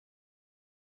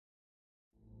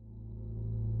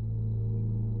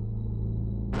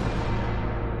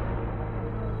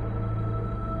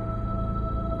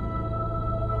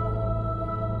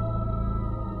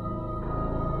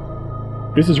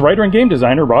This is writer and game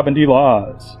designer Robin D.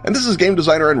 Laws. And this is game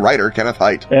designer and writer Kenneth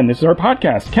Hite. And this is our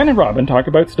podcast, Ken and Robin Talk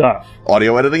About Stuff.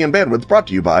 Audio editing and bandwidth brought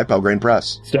to you by Pelgrane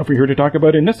Press. Stuff we're here to talk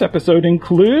about in this episode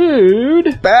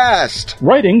include... Bast!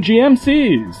 Writing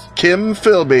GMCs. Kim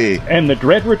Philby. And the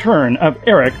dread return of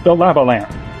Eric the Lava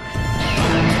Lamp.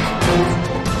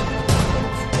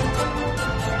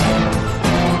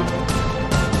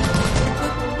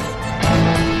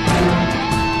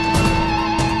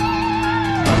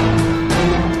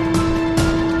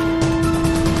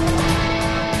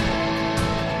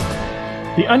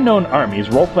 The Unknown Armies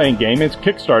role-playing game is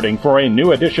kickstarting for a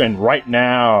new edition right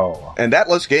now. And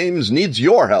Atlas Games needs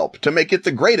your help to make it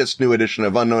the greatest new edition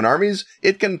of Unknown Armies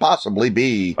it can possibly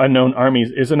be. Unknown Armies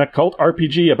is an occult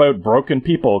RPG about broken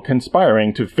people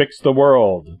conspiring to fix the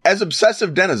world. As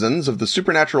obsessive denizens of the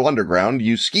supernatural underground,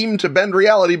 you scheme to bend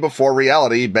reality before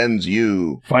reality bends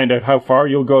you. Find out how far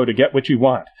you'll go to get what you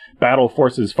want. Battle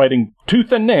forces fighting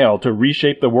tooth and nail to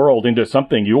reshape the world into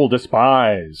something you'll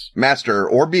despise. Master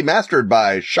or be mastered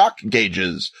by Shock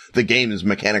Gauges, the game's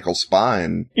mechanical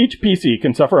spine. Each PC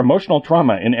can suffer emotional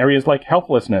trauma in areas like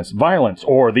helplessness, violence,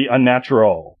 or the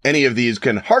unnatural. Any of these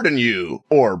can harden you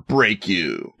or break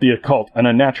you. The occult and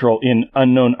unnatural in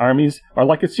Unknown Armies are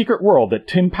like a secret world that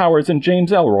Tim Powers and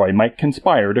James Ellroy might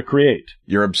conspire to create.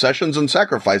 Your obsessions and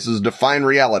sacrifices define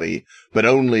reality, but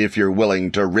only if you're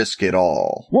willing to risk it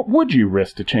all. What would you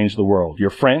risk to change the world? Your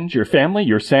friends, your family,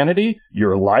 your sanity,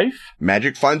 your life?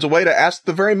 Magic finds a way to ask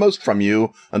the very most from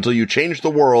you until you change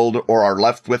the world or are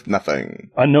left with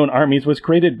nothing. Unknown Armies was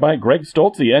created by Greg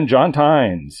Stolze and John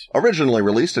Tynes. Originally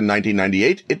released in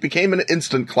 1998, it became an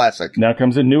instant classic. Now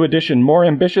comes a new edition more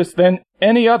ambitious than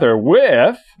any other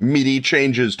with... meaty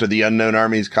changes to the Unknown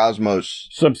Armies cosmos.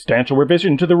 Substantial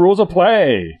revision to the rules of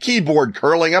play. Keyboard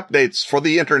curling updates for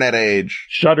the internet age.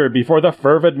 Shudder before the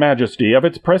fervid majesty of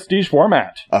its prestige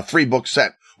format. A 3-book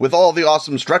set with all the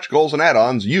awesome stretch goals and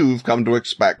add-ons you've come to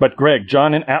expect. But Greg,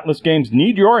 John, and Atlas Games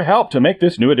need your help to make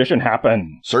this new edition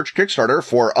happen. Search Kickstarter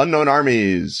for Unknown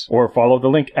Armies. Or follow the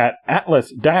link at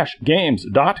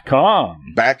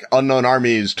atlas-games.com. Back Unknown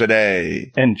Armies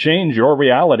today. And change your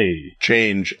reality.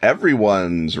 Change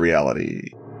everyone's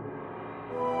reality.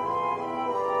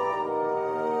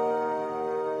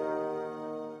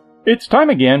 It's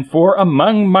time again for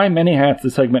Among My Many Hats,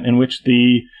 the segment in which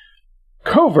the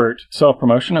covert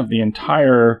self-promotion of the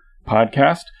entire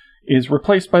podcast is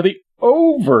replaced by the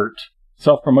overt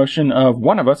self-promotion of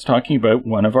one of us talking about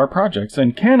one of our projects.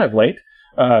 And Ken, of late,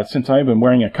 since I've been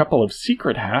wearing a couple of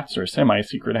secret hats or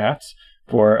semi-secret hats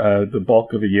for the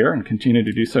bulk of a year and continue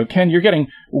to do so, Ken, you're getting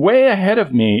way ahead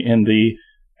of me in the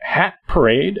hat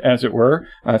parade, as it were,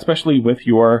 especially with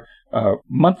your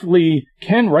monthly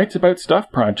Ken Writes About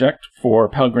Stuff project for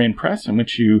Pelgrane Press, in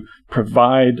which you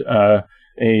provide a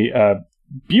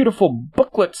beautiful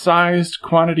booklet-sized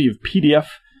quantity of PDF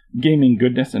gaming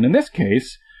goodness. And in this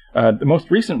case, the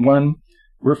most recent one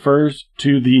refers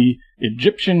to the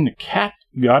Egyptian cat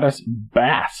goddess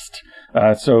Bast.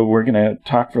 So we're going to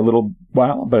talk for a little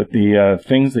while about the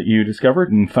things that you discovered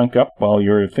and thunk up while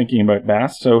you're thinking about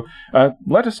Bast. So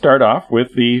let us start off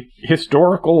with the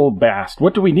historical Bast.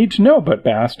 What do we need to know about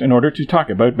Bast in order to talk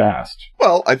about Bast?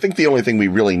 Well, I think the only thing we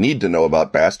really need to know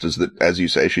about Bast is that, as you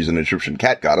say, she's an Egyptian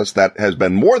cat goddess. That has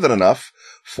been more than enough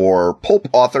for pulp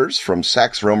authors from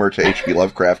Sax Rohmer to H.P.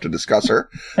 Lovecraft to discuss her,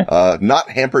 not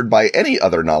hampered by any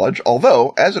other knowledge,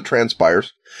 although, as it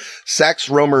transpires, Sax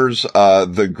Rohmer's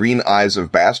The Green Eyes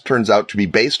of Bast turns out to be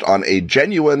based on a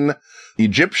genuine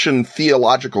Egyptian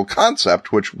theological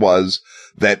concept, which was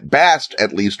that Bast,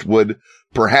 at least, would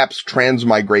perhaps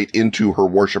transmigrate into her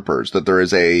worshippers, that there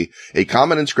is a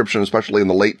common inscription, especially in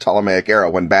the late Ptolemaic era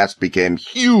when Bast became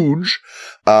huge,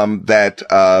 that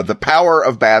the power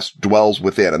of Bast dwells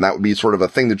within, and that would be sort of a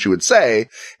thing that you would say,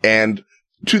 and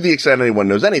to the extent anyone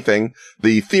knows anything,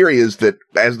 the theory is that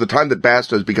as the time that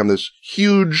Bast has become this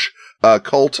huge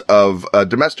cult of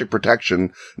domestic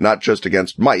protection, not just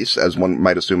against mice, as one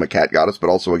might assume a cat goddess, but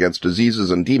also against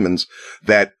diseases and demons,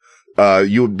 that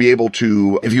you would be able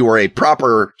to, if you were a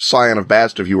proper scion of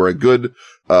Bast, if you were a good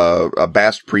a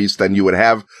Bast priest, then you would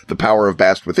have the power of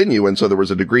Bast within you. And so there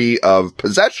was a degree of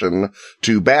possession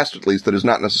to Bast, at least, that is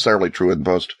not necessarily true in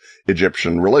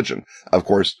post-Egyptian religion. Of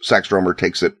course, Sax Rohmer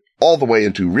takes it all the way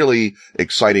into really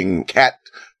exciting cat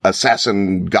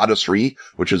assassin goddessry,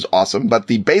 which is awesome. But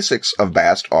the basics of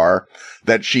Bast are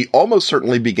that she almost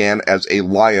certainly began as a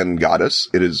lion goddess.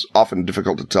 It is often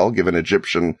difficult to tell, given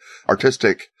Egyptian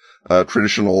artistic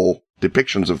traditional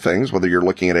depictions of things, whether you're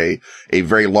looking at a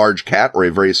very large cat or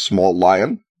a very small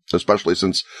lion, especially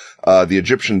since the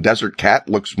Egyptian desert cat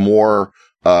looks more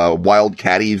wild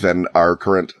catty than our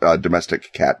current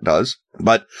domestic cat does.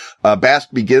 But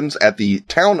Bast begins at the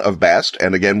town of Bast,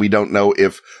 and again, we don't know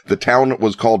if the town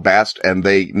was called Bast and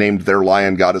they named their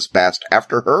lion goddess Bast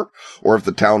after her, or if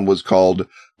the town was called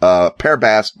Per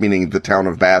Bast, meaning the town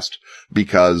of Bast,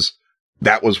 because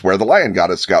that was where the lion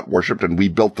goddess got worshipped, and we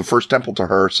built the first temple to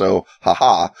her, so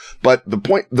haha. But the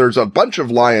point, there's a bunch of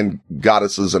lion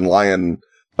goddesses and lion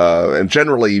and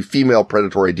generally female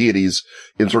predatory deities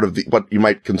in sort of what you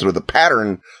might consider the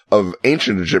pattern of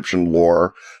ancient Egyptian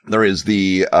lore. There is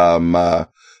the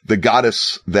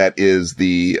goddess that is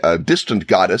the distant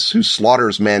goddess who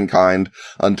slaughters mankind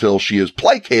until she is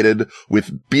placated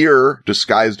with beer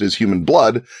disguised as human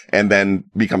blood and then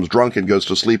becomes drunk and goes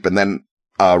to sleep, and then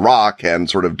Ra can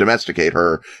sort of domesticate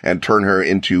her and turn her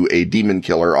into a demon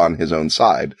killer on his own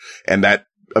side. And that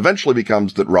eventually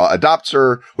becomes that Ra adopts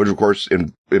her, which of course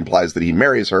implies that he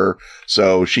marries her.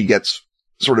 So she gets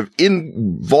sort of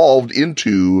involved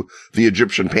into the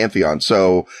Egyptian pantheon.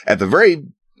 So at the very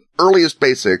earliest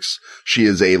basics, she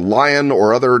is a lion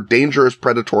or other dangerous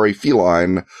predatory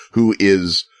feline who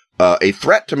is a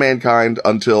threat to mankind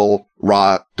until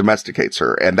Ra domesticates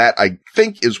her. And that, I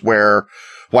think, is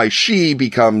why she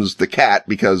becomes the cat,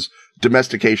 because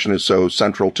domestication is so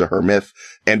central to her myth,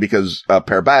 and because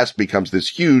Per Bast becomes this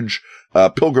huge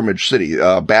pilgrimage city.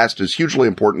 Bast is hugely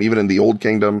important even in the Old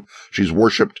Kingdom. She's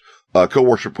worshipped,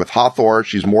 co-worshipped with Hathor.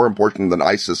 She's more important than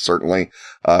Isis, certainly,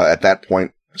 at that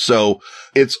point. So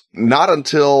it's not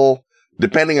until,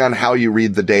 depending on how you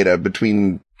read the data,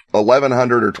 between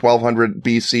 1100 or 1200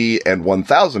 BC and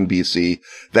 1000 BC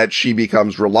that she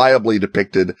becomes reliably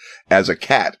depicted as a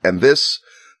cat. And this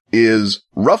is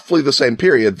roughly the same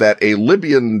period that a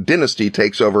Libyan dynasty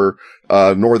takes over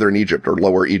northern Egypt or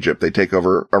lower Egypt. They take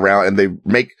over around and they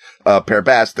make Per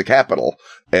Bast the capital.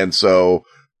 And so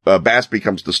Bast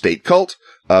becomes the state cult,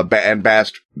 and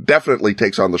Bast definitely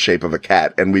takes on the shape of a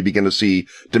cat. And we begin to see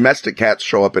domestic cats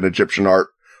show up in Egyptian art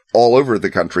all over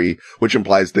the country, which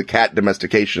implies that cat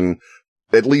domestication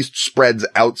at least spreads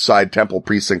outside temple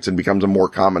precincts and becomes a more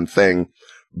common thing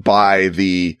by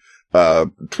the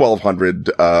 1200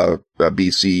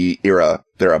 BC era,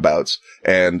 thereabouts.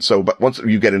 And so, but once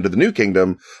you get into the New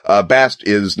Kingdom, Bast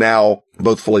is now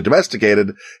both fully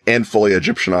domesticated and fully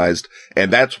Egyptianized. And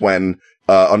that's when,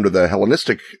 under the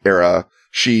Hellenistic era,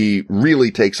 she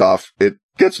really takes off. It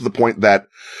gets to the point that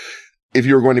if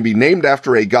you're going to be named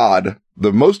after a god,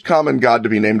 the most common god to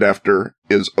be named after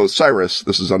is Osiris.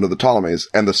 This is under the Ptolemies.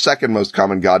 And the second most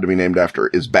common god to be named after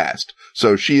is Bast.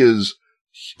 So she is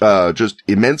just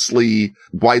immensely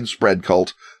widespread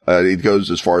cult. It goes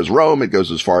as far as Rome. It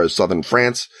goes as far as southern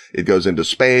France. It goes into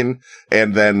Spain.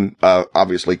 And then,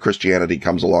 obviously Christianity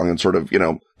comes along and sort of,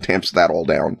 tamps that all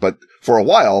down. But for a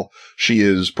while, she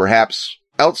is perhaps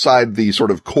outside the sort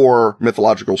of core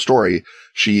mythological story.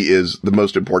 She is the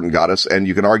most important goddess. And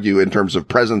you can argue in terms of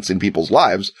presence in people's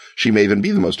lives, she may even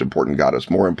be the most important goddess,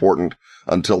 more important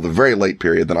until the very late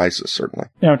period than Isis, certainly.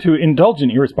 Now, to indulge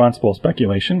in irresponsible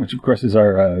speculation, which of course is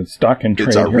our stock and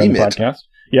trade here on the podcast.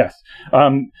 Yes.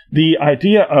 The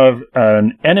idea of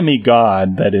an enemy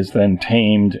god that is then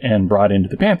tamed and brought into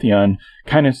the pantheon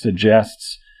kind of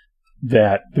suggests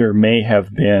that there may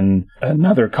have been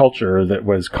another culture that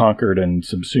was conquered and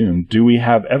subsumed. Do we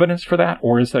have evidence for that,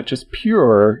 or is that just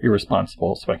pure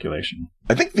irresponsible speculation?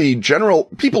 I think the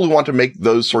general people who want to make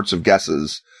those sorts of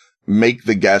guesses make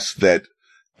the guess that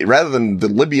rather than the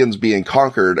Libyans being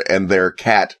conquered and their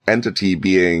cat entity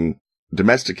being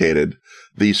domesticated,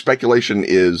 the speculation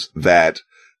is that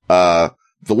the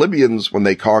Libyans, when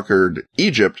they conquered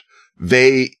Egypt,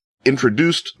 they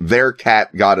introduced their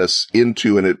cat goddess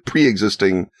into a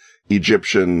pre-existing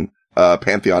Egyptian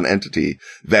pantheon entity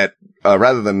that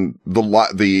rather than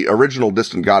the original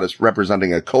distant goddess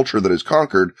representing a culture that is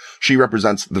conquered, she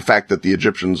represents the fact that the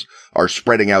Egyptians are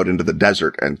spreading out into the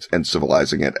desert and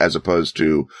civilizing it, as opposed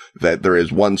to that there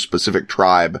is one specific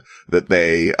tribe that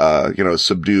they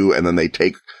subdue, and then they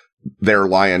take their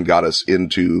lion goddess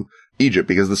into Egypt,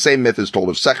 because the same myth is told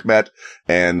of Sekhmet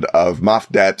and of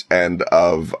Mafdet and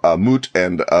of Mut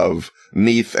and of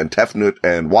Neith and Tefnut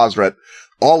and Wazret,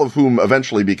 all of whom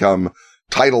eventually become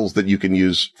titles that you can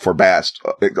use for Bast.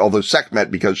 Although Sekhmet,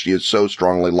 because she is so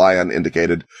strongly lion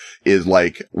indicated, is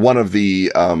like one of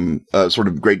the sort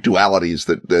of great dualities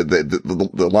that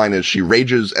the line is she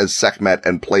rages as Sekhmet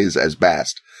and plays as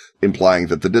Bast, implying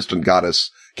that the distant goddess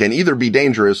can either be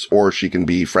dangerous or she can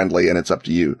be friendly, and it's up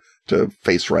to you to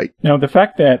face right. Now, the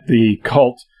fact that the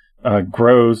cult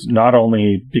grows, not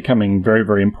only becoming very,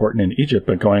 very important in Egypt,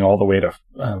 but going all the way to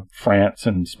France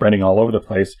and spreading all over the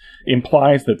place,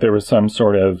 implies that there was some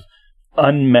sort of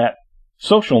unmet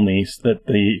social needs that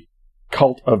the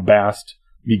cult of Bast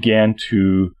began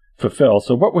to fulfill.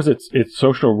 So what was its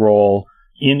social role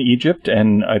in Egypt,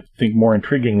 and I think more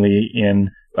intriguingly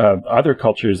in other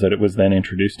cultures that it was then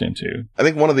introduced into? I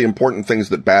think one of the important things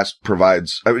that Bast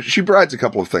provides, she provides a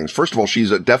couple of things. First of all,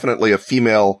 she's definitely a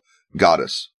female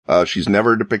goddess. She's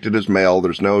never depicted as male.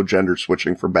 There's no gender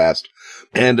switching for Bast.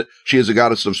 And she is a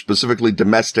goddess of specifically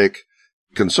domestic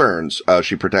concerns.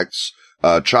 She protects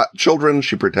children.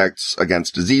 She protects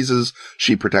against diseases.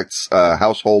 She protects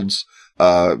households.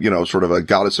 Sort of a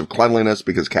goddess of cleanliness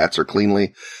because cats are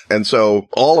cleanly. And so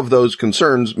all of those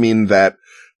concerns mean that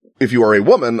if you are a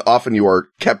woman, often you are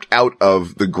kept out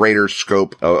of the greater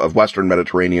scope of Western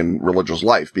Mediterranean religious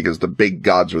life because the big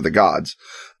gods are the gods.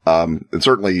 And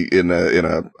certainly in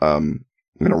a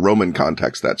Roman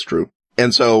context, that's true.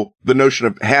 And so the notion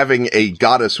of having a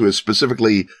goddess who is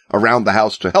specifically around the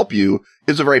house to help you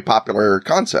is a very popular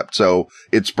concept. So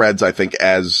it spreads, I think,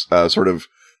 as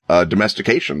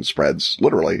domestication spreads,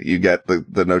 literally. You get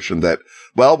the notion that,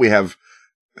 well, we have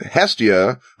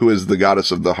Hestia, who is the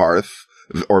goddess of the hearth,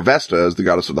 or Vesta is the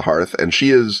goddess of the hearth, and she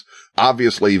is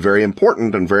obviously very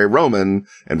important and very Roman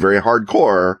and very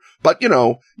hardcore. But,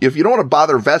 if you don't want to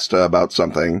bother Vesta about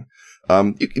something,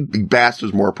 Bast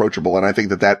is more approachable. And I think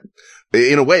that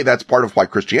in a way, that's part of why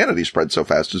Christianity spread so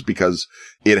fast, is because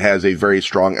it has a very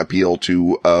strong appeal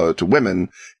to women.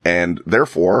 And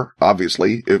therefore,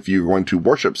 obviously, if you're going to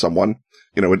worship someone,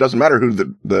 it doesn't matter who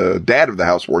the dad of the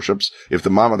house worships if the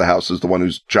mom of the house is the one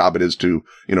whose job it is to,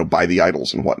 buy the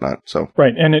idols and whatnot. So.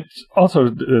 Right. And it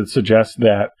also suggests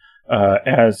that,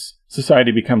 as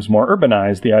society becomes more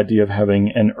urbanized, the idea of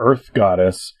having an earth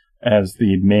goddess as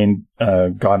the main,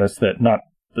 goddess that not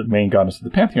the main goddess of the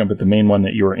pantheon, but the main one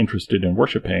that you are interested in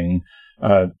worshiping,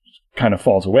 kind of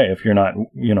falls away. If you're not,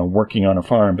 working on a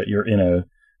farm, but you're in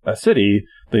a city,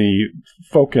 the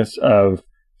focus of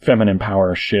feminine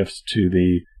power shifts to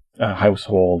the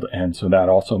household. And so that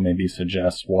also maybe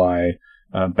suggests why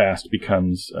Bast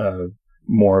becomes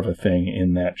more of a thing,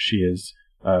 in that she is,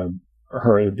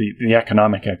 the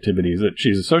economic activities that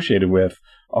she's associated with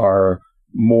are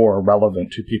more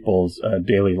relevant to people's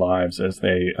daily lives as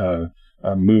they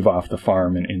move off the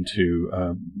farm and into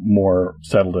more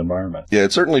settled environment. Yeah,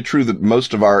 it's certainly true that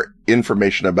most of our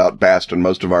information about Bast and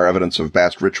most of our evidence of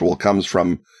Bast ritual comes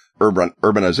from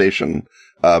urbanization.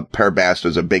 Per-Bast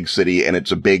is a big city, and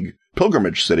it's a big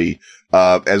pilgrimage city.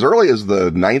 As early as the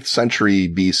 9th century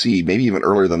BC, maybe even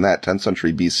earlier than that, 10th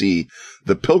century BC,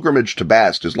 the pilgrimage to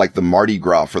Bast is like the Mardi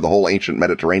Gras for the whole ancient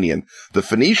Mediterranean. The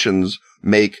Phoenicians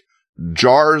make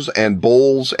jars and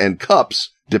bowls and cups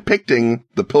depicting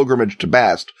the pilgrimage to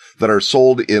Bast that are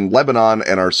sold in Lebanon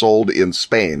and are sold in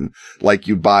Spain. Like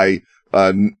you buy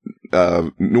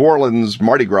New Orleans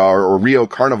Mardi Gras or Rio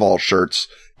Carnival shirts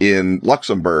in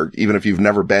Luxembourg. Even if you've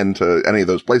never been to any of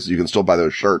those places, you can still buy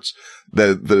those shirts.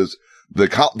 The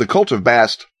cult of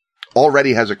Bast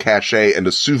already has a cachet and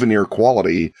a souvenir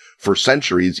quality for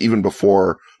centuries, even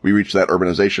before we reach that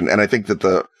urbanization. And I think that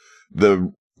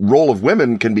the role of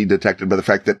women can be detected by the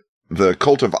fact that the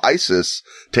cult of Isis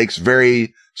takes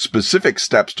very specific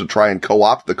steps to try and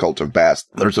co-opt the cult of Bast.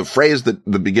 There's a phrase that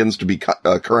begins to be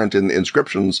current in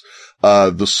inscriptions.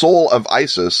 The soul of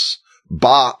Isis,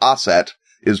 Ba Aset,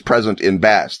 is present in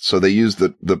Bast. So they use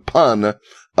the pun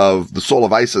of the soul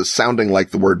of Isis sounding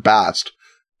like the word Bast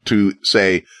to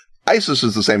say Isis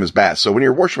is the same as Bast. So when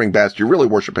you're worshiping Bast, you're really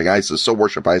worshiping Isis. So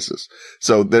worship Isis.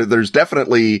 So there's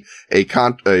definitely a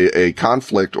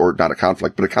conflict, or not a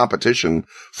conflict, but a competition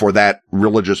for that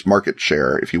religious market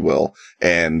share, if you will.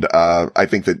 And, I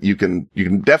think that you can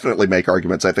definitely make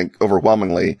arguments, I think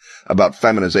overwhelmingly, about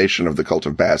feminization of the cult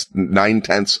of Bast.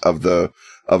 9/10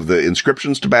 of the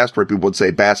inscriptions to Bast, where people would say,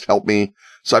 Bast, help me,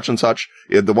 such and such.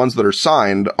 The ones that are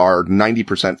signed are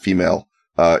 90% female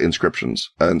inscriptions.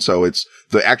 And so it's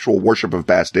the actual worship of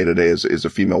Bast day to day is a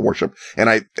female worship. And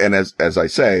as I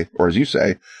say, or as you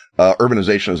say,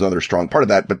 urbanization is another strong part of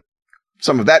that. But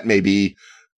some of that may be,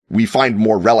 we find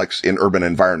more relics in urban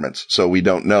environments. So we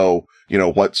don't know,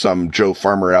 what some Joe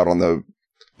farmer out on the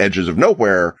edges of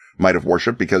nowhere might have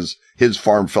worshipped because his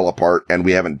farm fell apart and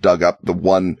we haven't dug up the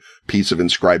one piece of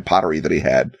inscribed pottery that he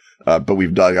had. But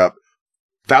we've dug up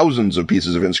thousands of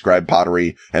pieces of inscribed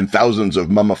pottery and thousands of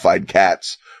mummified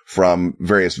cats from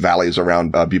various valleys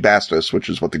around Bubastis, which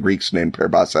is what the Greeks named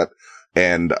Per-Bastet,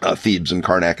 and Thebes and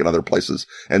Karnak and other places.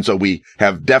 And so we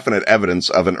have definite evidence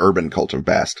of an urban cult of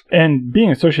Bast. And being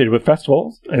associated with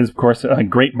festivals is, of course,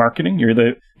 great marketing.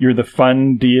 You're the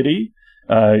fun deity.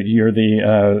 You're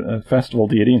the festival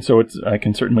deity. And so I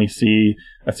can certainly see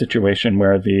a situation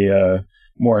where the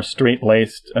more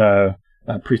straight-laced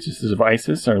priestesses of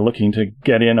Isis are looking to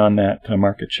get in on that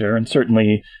market share. And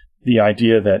certainly the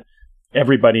idea that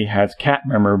everybody has cat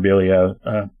memorabilia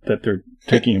that they're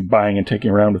buying and taking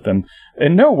around with them,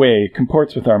 in no way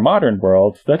comports with our modern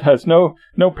world. That has no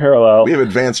parallel. We have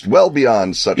advanced well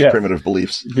beyond such primitive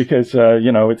beliefs. Because,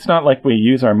 it's not like we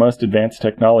use our most advanced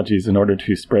technologies in order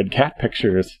to spread cat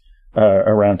pictures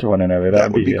around to one another.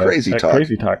 That would be crazy talk.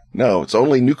 Crazy talk. No, it's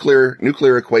only nuclear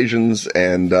equations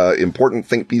and important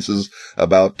think pieces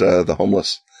about the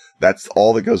homeless. That's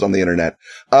all that goes on the internet.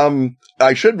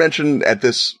 I should mention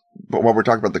while we're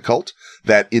talking about the cult,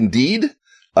 that indeed,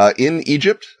 in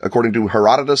Egypt, according to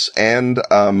Herodotus and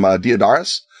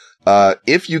Diodorus,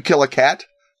 if you kill a cat,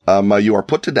 you are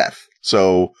put to death.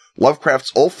 So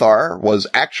Lovecraft's Ulthar was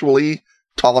actually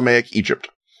Ptolemaic Egypt.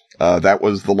 That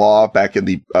was the law back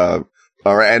in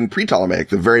and pre-Ptolemaic,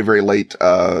 the very, very late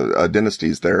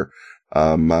dynasties there,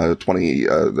 the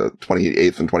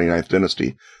 28th and 29th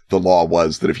dynasty. The law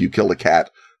was that if you killed a cat,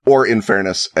 or in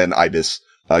fairness, an ibis,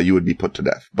 you would be put to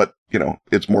death. But,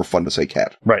 it's more fun to say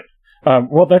cat. Right.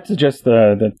 Well, that suggests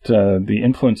that the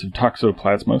influence of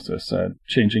toxoplasmosis,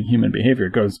 changing human behavior,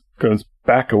 goes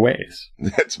back a ways.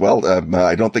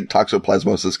 I don't think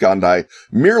Toxoplasmosis gondii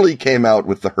merely came out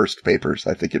with the Hearst papers.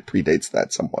 I think it predates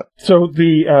that somewhat. So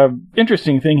the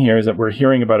interesting thing here is that we're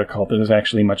hearing about a cult that is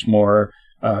actually much more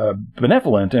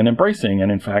benevolent and embracing,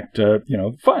 and in fact,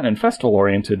 fun and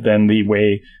festival-oriented than the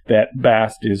way that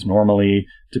Bast is normally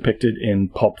depicted in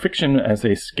pulp fiction as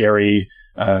a scary,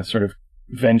 sort of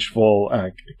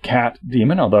vengeful cat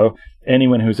demon. Although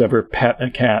anyone who's ever pet a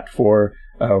cat for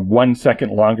 1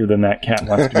 second longer than that cat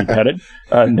wants to be petted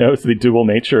knows the dual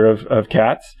nature of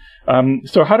cats.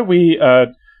 So how do we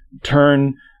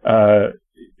turn...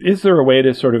 is there a way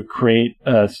to sort of create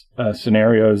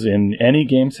scenarios in any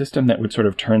game system that would sort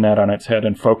of turn that on its head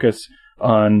and focus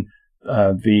on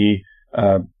the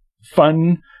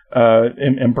fun,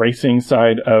 embracing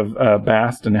side of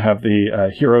Bast, and have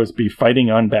the heroes be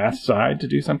fighting on Bast's side to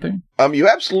do something? You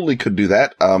absolutely could do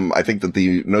that. I think that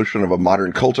the notion of a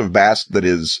modern cult of Bast that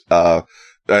is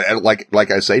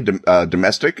like I say,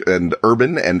 domestic and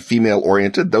urban and female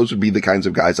oriented, those would be the kinds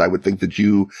of guys I would think that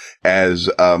you, as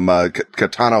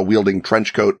katana wielding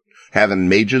trenchcoat having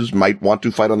mages, might want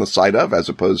to fight on the side of, as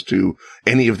opposed to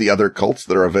any of the other cults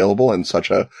that are available in such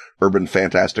a urban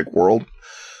fantastic world.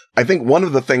 I think one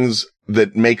of the things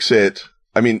that makes it,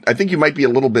 I think you might be a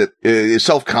little bit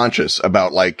self-conscious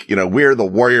about, we're the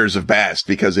warriors of Bast,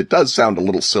 because it does sound a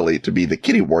little silly to be the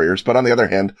kitty warriors. But on the other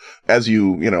hand, as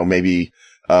you maybe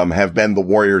have been the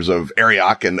warriors of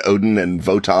Ariok and Odin and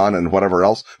Votan and whatever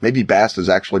else, maybe Bast is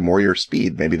actually more your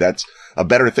speed. Maybe that's a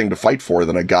better thing to fight for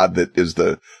than a god that is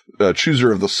the chooser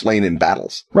of the slain in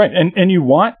battles. Right. And you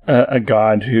want a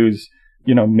god whose,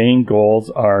 main goals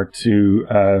are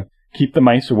to keep the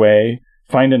mice away,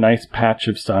 find a nice patch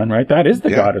of sun, right? That is the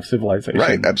god of civilization.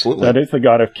 Right, absolutely. That is the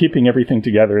god of keeping everything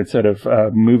together instead of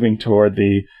moving toward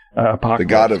the apocalypse. The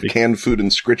god of canned food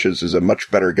and scritches is a much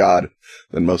better god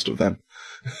than most of them.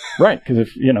 Right, because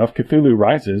if Cthulhu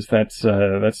rises, that's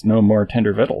no more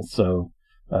tender victuals. So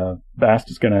Bast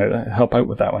is going to help out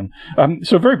with that one.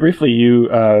 So very briefly, you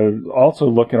also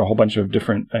look at a whole bunch of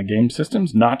different game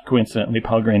systems, not coincidentally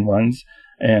Pelgrane ones,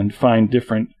 and find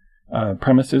different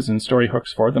premises and story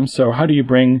hooks for them. So how do you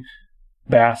bring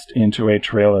Bast into a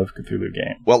Trail of Cthulhu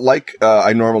game? Well, like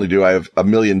I normally do, I have a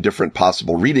million different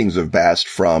possible readings of Bast,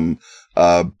 from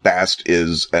Bast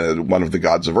is one of the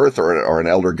gods of Earth or an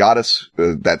elder goddess.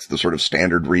 That's the sort of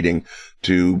standard reading.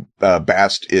 To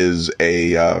Bast is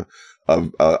a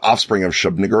offspring of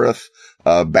Shub-Niggurath.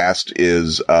 Bast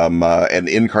is an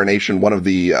incarnation, one of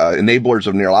the enablers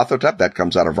of Nyarlathotep. That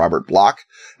comes out of Robert Bloch,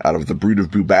 out of the Brood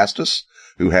of Bubastis,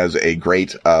 who has a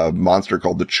great monster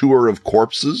called the Chewer of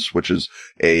Corpses, which is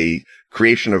a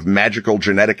creation of magical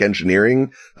genetic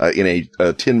engineering in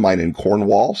a tin mine in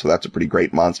Cornwall. So that's a pretty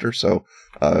great monster. So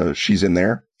she's in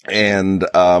there. And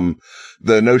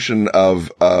the notion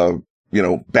of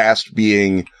Bast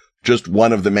being just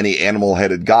one of the many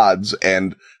animal-headed gods,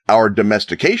 and our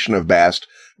domestication of Bast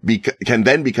can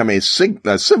then become a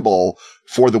symbol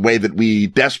for the way that we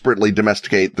desperately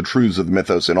domesticate the truths of the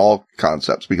mythos in all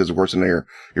concepts. Because, of course, in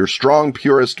your strong,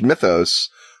 purist mythos,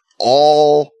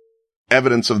 all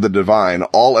evidence of the divine,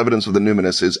 all evidence of the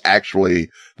numinous is actually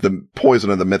the poison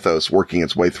of the mythos working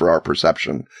its way through our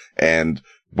perception. And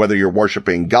whether you're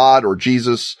worshiping God or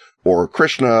Jesus or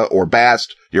Krishna or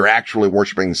Bast, you're actually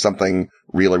worshiping something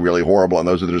really, really horrible. And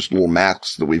those are just little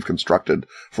masks that we've constructed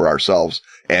for ourselves.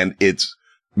 And it's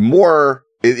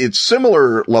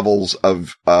similar levels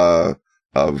of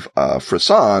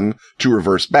frisson to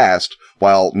reverse Bast,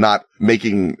 while not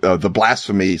making the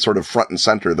blasphemy sort of front and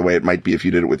center the way it might be if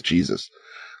you did it with Jesus.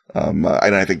 And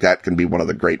I think that can be one of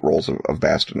the great roles of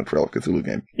Bast in a Trail of Cthulhu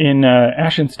game. In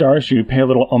Ashen Stars, you pay a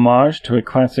little homage to a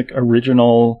classic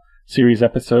original series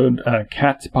episode,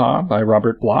 Cat's Paw by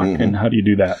Robert Bloch. Mm-hmm. And how do you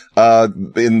do that?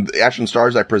 In Ashen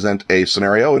Stars, I present a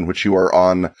scenario in which you are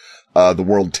on the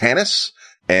world Tanis,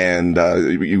 and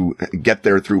you get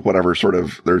there through whatever sort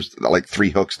of, there's like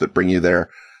 3 hooks that bring you there.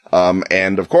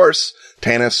 And of course,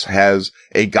 Tanis has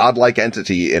a godlike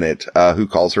entity in it, who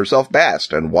calls herself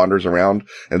Bast and wanders around.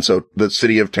 And so the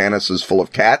city of Tanis is full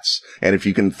of cats. And if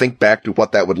you can think back to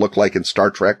what that would look like in Star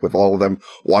Trek with all of them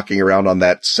walking around on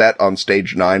that set on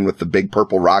stage 9 with the big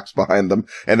purple rocks behind them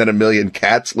and then a million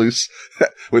cats loose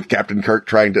with Captain Kirk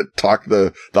trying to talk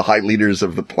the high leaders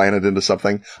of the planet into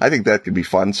something, I think that could be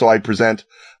fun. So I present,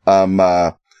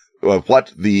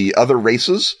 what the other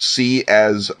races see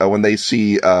as, when they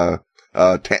see,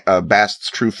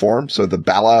 Bast's true form. So the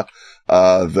Bala,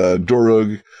 the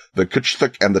Durug, the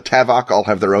Kutchthuk, and the Tavok all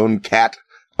have their own cat,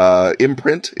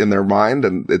 imprint in their mind.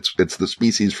 And it's the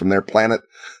species from their planet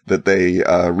that they,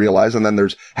 realize. And then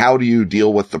there's how do you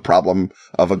deal with the problem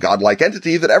of a godlike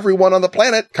entity that everyone on the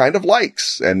planet kind of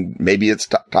likes? And maybe it's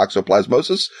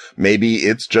toxoplasmosis. Maybe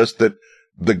it's just that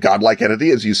the godlike entity,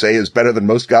 as you say, is better than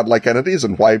most godlike entities,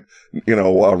 and why,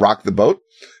 rock the boat?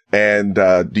 And,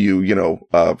 do you,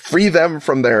 free them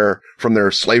from their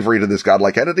slavery to this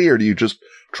godlike entity, or do you just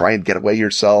try and get away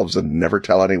yourselves and never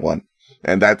tell anyone?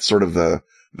 And that's sort of the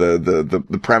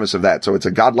premise of that. So it's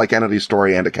a godlike entity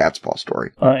story and a Cat's Paw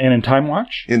story. And in Time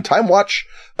Watch? In Time Watch,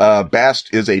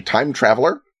 Bast is a time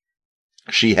traveler.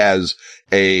 She has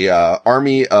a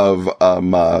army of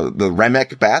the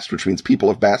Remek Bast, which means people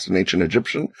of Bast in ancient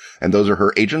Egyptian, and those are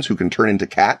her agents who can turn into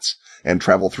cats and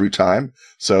travel through time.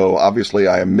 So obviously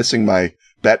I am missing my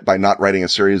bet by not writing a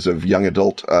series of young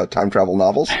adult time travel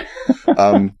novels.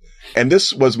 And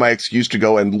this was my excuse to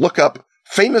go and look up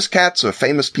famous cats of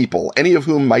famous people, any of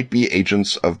whom might be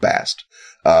agents of Bast.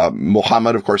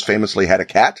 Muhammad, of course, famously had a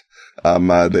cat.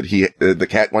 The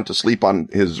cat went to sleep on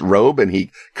his robe and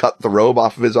he cut the robe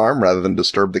off of his arm rather than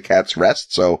disturb the cat's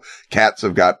rest. So cats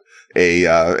have got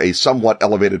a somewhat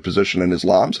elevated position in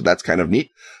Islam. So that's kind of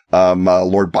neat.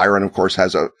 Lord Byron, of course,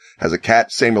 has a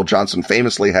cat. Samuel Johnson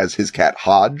famously has his cat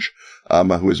Hodge,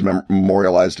 who is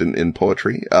memorialized in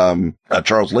poetry.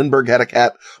 Charles Lindbergh had a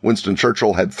cat. Winston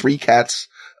Churchill had 3 cats.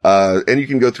 And you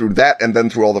can go through that and then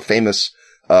through all the famous,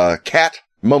 cat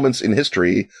moments in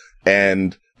history.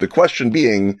 And the question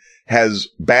being, has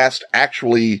Bast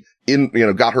actually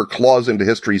got her claws into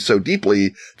history so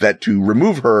deeply that to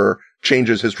remove her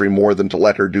changes history more than to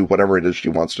let her do whatever it is she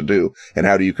wants to do? And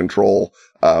how do you control,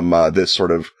 this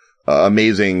sort of,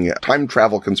 amazing time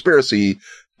travel conspiracy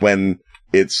when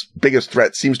its biggest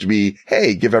threat seems to be,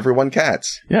 hey, give everyone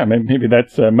cats? Yeah, maybe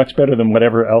that's much better than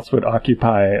whatever else would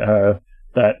occupy,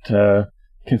 that,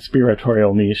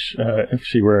 conspiratorial niche, if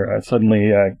she were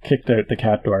suddenly kicked out the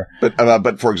cat door.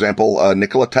 But for example,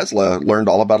 Nikola Tesla learned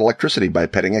all about electricity by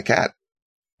petting a cat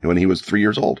when he was 3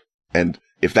 years old. And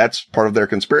if that's part of their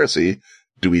conspiracy,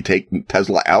 do we take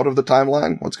Tesla out of the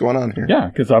timeline? What's going on here? Yeah,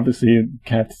 because obviously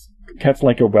cats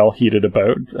like a well-heated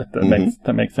abode.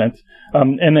 That makes sense.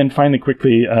 And then finally,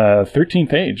 quickly,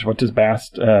 13th Age. What does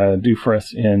Bast do for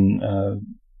us in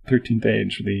 13th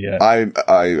Age?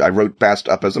 I wrote Bast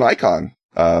up as an icon.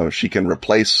 She can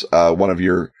replace one of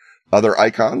your other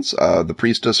icons. The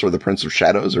Priestess or the Prince of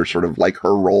Shadows are sort of like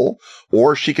her role,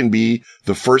 or she can be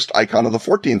the first icon of the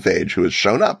 14th Age who has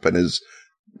shown up and is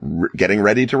getting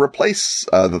ready to replace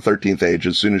the 13th Age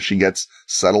as soon as she gets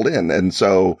settled in. And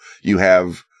so you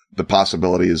have the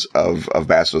possibilities of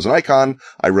Bast as an icon.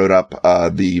 I wrote up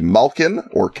the Malkin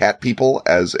or cat people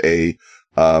as a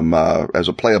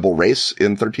playable race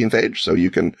in 13th Age. So you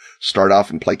can start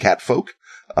off and play cat folk.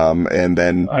 And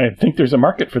then I think there's a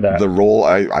market for that. The role,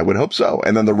 I would hope so.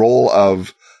 And then the role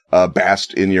of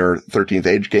Bast in your 13th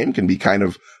Age game can be kind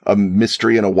of a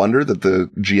mystery and a wonder that the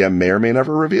GM may or may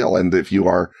never reveal. And if you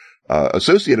are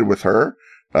associated with her,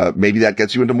 maybe that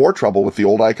gets you into more trouble with the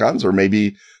old icons, or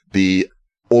maybe the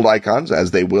old icons,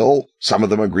 as they will, some of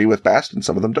them agree with Bast and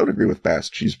some of them don't agree with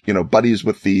Bast. She's, buddies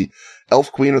with the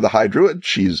Elf Queen or the High Druid.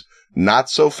 She's not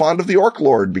so fond of the Orc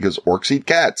Lord because orcs eat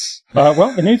cats.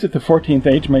 Well, the news that the 14th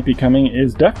Age might be coming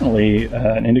is definitely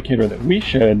an indicator that we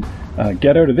should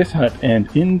get out of this hut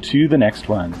and into the next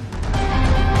one.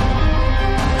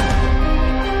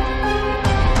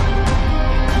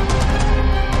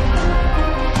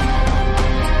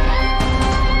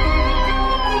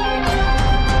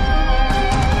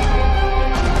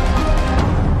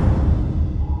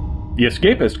 The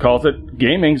Escapist calls it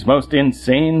gaming's most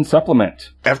insane supplement.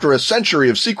 After a century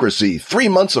of secrecy, 3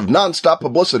 months of non-stop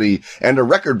publicity, and a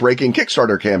record-breaking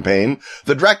Kickstarter campaign,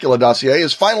 the Dracula dossier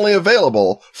is finally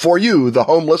available for you, the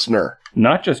home listener.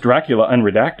 Not just Dracula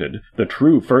Unredacted, the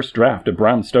true first draft of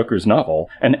Bram Stoker's novel,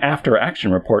 an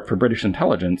after-action report for British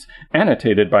intelligence,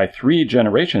 annotated by 3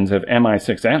 generations of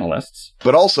MI6 analysts,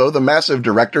 but also the massive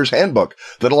director's handbook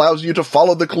that allows you to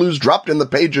follow the clues dropped in the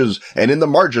pages and in the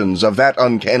margins of that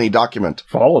uncanny document.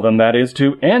 Follow them, that is,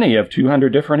 to any of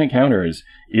 200 different encounters,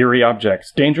 eerie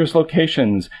objects, dangerous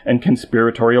locations, and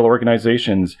conspiratorial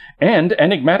organizations, and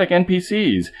enigmatic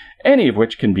NPCs, any of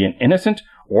which can be an innocent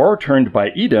or turned by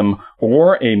Edom,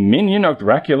 or a minion of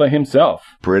Dracula himself.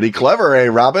 Pretty clever, eh,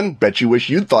 Robin? Bet you wish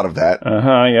you'd thought of that.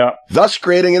 Yeah. Thus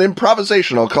creating an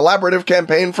improvisational, collaborative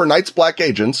campaign for Night's Black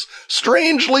Agents,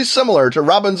 strangely similar to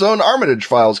Robin's own Armitage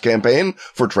Files campaign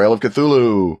for Trail of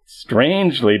Cthulhu.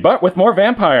 Strangely, but with more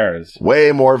vampires.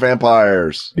 Way more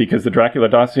vampires. Because the Dracula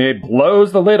dossier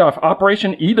blows the lid off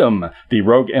Operation Edom, the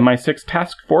rogue MI6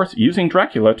 task force using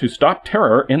Dracula to stop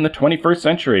terror in the 21st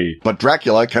century. But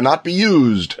Dracula cannot be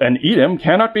used. And Edom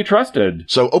cannot be trusted.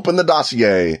 So open the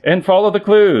dossier. And follow the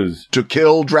clues. To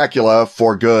kill Dracula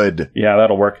for good. Yeah,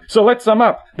 that'll work. So let's sum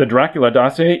up. The Dracula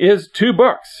dossier is 2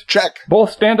 books. Check.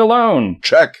 Both stand alone.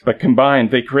 Check. But combined,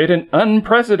 they create an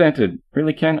unprecedented,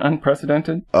 really Ken,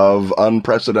 unprecedented? Of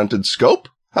unprecedented scope?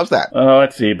 How's that?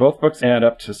 Let's see. Both books add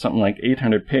up to something like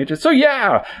 800 pages. So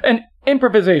yeah, an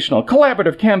improvisational,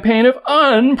 collaborative campaign of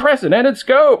unprecedented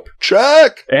scope.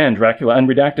 Check! And Dracula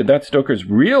Unredacted, that's Stoker's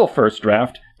real first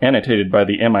draft, annotated by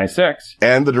the MI6.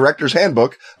 And the Director's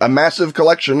Handbook, a massive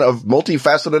collection of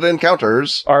multifaceted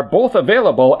encounters, are both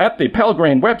available at the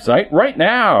Pelgrane website right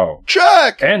now.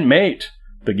 Check! And mate,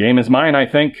 the game is mine, I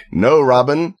think. No,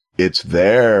 Robin, it's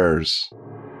theirs.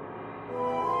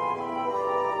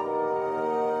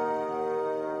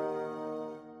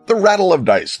 The rattle of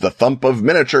dice, the thump of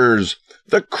miniatures,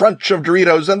 the crunch of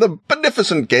Doritos, and the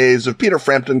beneficent gaze of Peter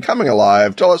Frampton coming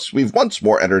alive tell us we've once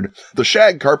more entered the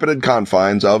shag-carpeted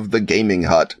confines of the gaming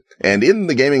hut. And in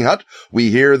the gaming hut,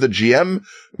 we hear the GM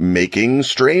making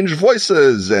strange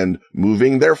voices and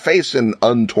moving their face in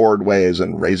untoward ways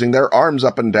and raising their arms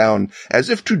up and down as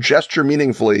if to gesture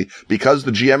meaningfully because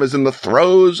the GM is in the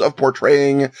throes of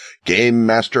portraying game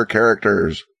master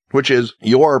characters. Which is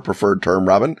your preferred term,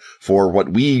 Robin, for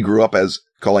what we grew up as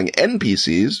calling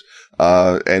NPCs.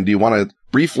 And do you want to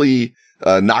briefly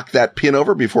knock that pin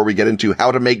over before we get into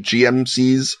how to make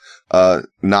GMCs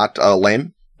not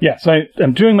lame? Yes,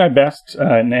 I'm doing my best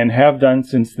and have done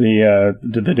since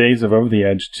the days of Over the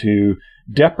Edge to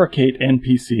deprecate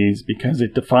NPCs because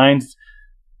it defines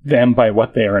them by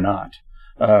what they are not,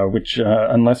 which,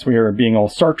 unless we are being all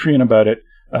Sartrean about it,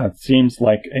 seems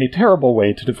like a terrible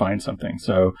way to define something.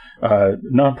 So,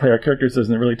 non-player characters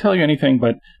doesn't really tell you anything,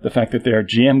 but the fact that they are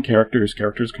GM characters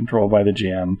controlled by the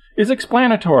GM, is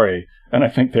explanatory. And I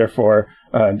think, therefore,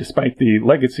 despite the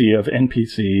legacy of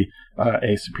NPC,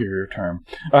 a superior term.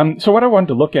 So what I wanted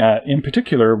to look at in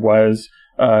particular was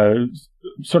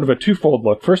sort of a twofold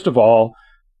look. First of all,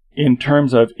 in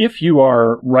terms of if you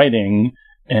are writing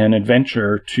an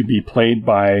adventure to be played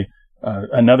by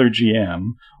another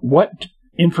GM, what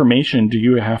information do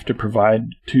you have to provide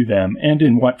to them, and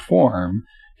in what form,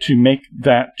 to make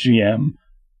that GM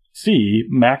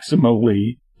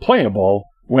maximally playable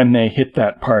when they hit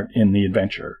that part in the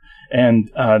adventure?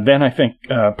 And then I think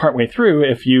partway through,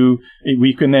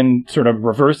 we can then sort of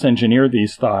reverse engineer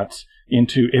these thoughts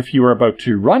into if you are about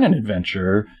to run an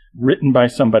adventure written by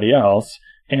somebody else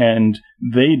and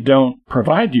they don't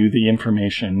provide you the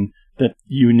information that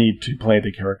you need to play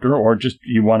the character, or just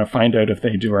you want to find out if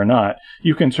they do or not,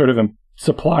 you can sort of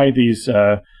supply these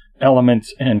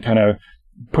elements and kind of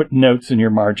put notes in your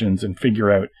margins and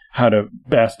figure out how to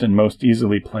best and most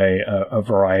easily play a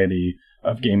variety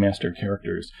of Game Master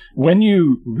characters. When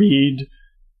you read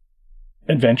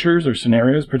adventures or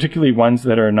scenarios, particularly ones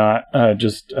that are not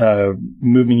just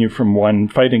moving you from one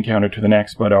fight encounter to the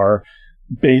next, but are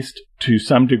based to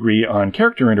some degree on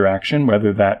character interaction,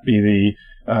 whether that be the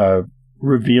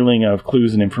revealing of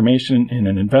clues and information in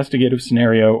an investigative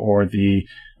scenario or the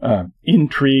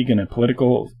intrigue in a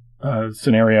political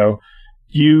scenario,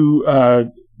 you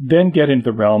then get into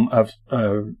the realm of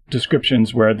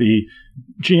descriptions where the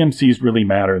GMCs really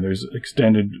matter. There's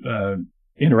extended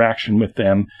interaction with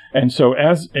them. And so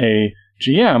as a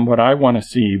GM, what I want to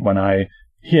see when I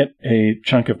hit a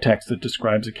chunk of text that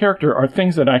describes a character are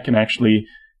things that I can actually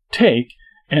take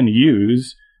and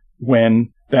use when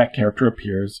that character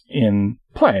appears in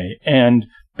play. And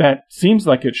that seems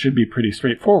like it should be pretty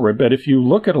straightforward, but if you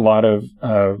look at a lot of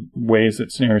ways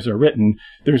that scenarios are written,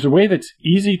 there's a way that's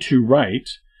easy to write,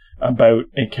 about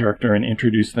a character and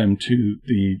introduce them to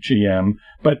the GM,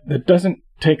 but that doesn't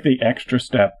take the extra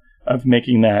step of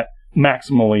making that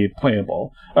maximally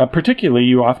playable. Particularly,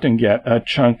 you often get a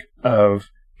chunk of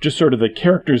just sort of the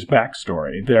character's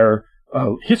backstory, their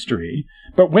history.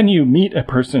 But when you meet a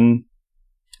person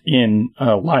in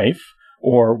life,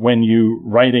 or when you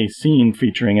write a scene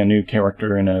featuring a new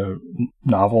character in a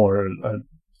novel or a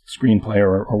screenplay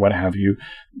or what have you,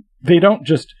 they don't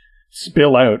just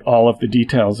spill out all of the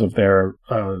details of their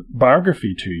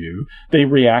biography to you. They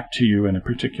react to you in a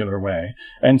particular way.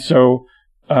 And so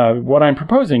what I'm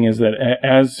proposing is that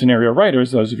as scenario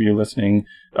writers, those of you listening,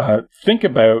 think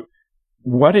about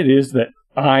what it is that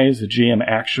I, as a GM,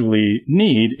 actually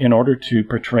need in order to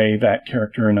portray that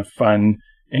character in a fun,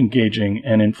 engaging,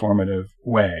 and informative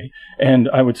way. And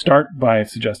I would start by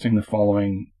suggesting the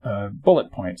following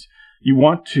bullet points. You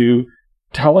want to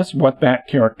tell us what that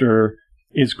character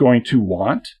is going to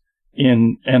want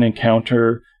in an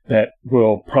encounter that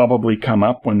will probably come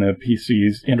up when the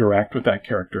PCs interact with that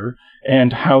character,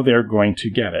 and how they're going to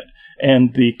get it.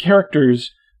 And the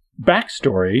character's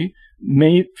backstory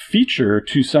may feature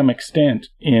to some extent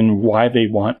in why they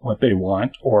want what they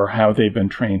want or how they've been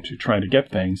trained to try to get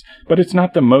things, but it's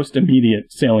not the most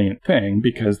immediate salient thing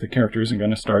because the character isn't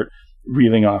going to start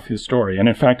reeling off his story. And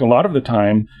in fact, a lot of the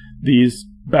time, these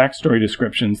backstory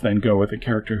descriptions then go with a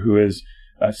character who is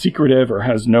secretive or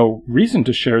has no reason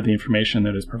to share the information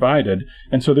that is provided.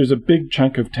 And so there's a big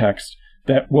chunk of text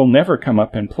that will never come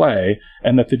up in play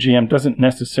and that the GM doesn't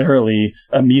necessarily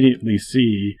immediately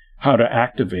see how to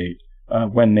activate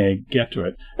when they get to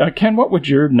it. Ken, what would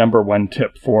your number one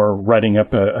tip for writing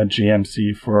up a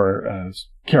GMC for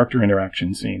character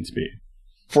interaction scenes be?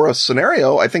 For a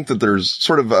scenario, I think that there's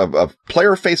sort of a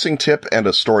player-facing tip and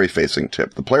a story-facing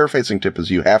tip. The player-facing tip is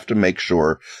you have to make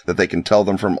sure that they can tell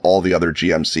them from all the other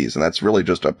GMCs, and that's really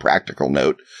just a practical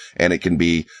note. And it can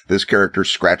be, this character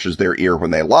scratches their ear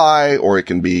when they lie, or it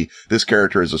can be, this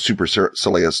character is a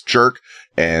supercilious jerk,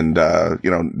 and,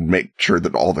 make sure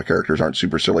that all the characters aren't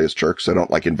supercilious jerks. So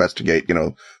don't, investigate,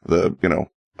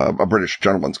 a British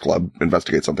gentleman's club,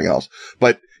 investigate something else.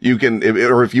 But you can,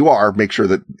 if you are, make sure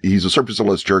that he's a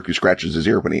supercilious jerk who scratches his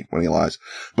ear when he lies.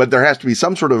 But there has to be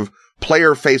some sort of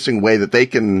player-facing way that they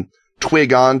can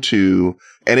twig onto,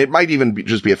 and it might even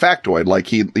just be a factoid, like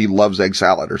he loves egg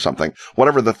salad or something.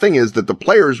 Whatever the thing is that the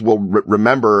players will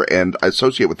remember and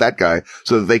associate with that guy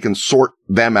so that they can sort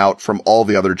them out from all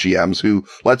the other GMs who,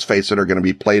 let's face it, are going to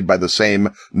be played by the same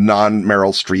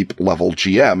non-Meryl Streep level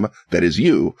GM that is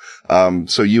you.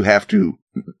 So you have to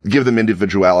give them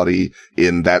individuality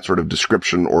in that sort of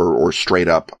description or straight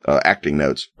up acting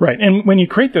notes. Right. And when you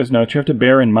create those notes, you have to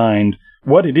bear in mind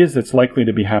what it is that's likely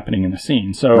to be happening in the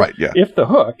scene. So right, yeah. If the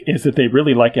hook is that they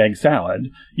really like egg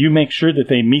salad, you make sure that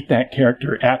they meet that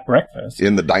character at breakfast.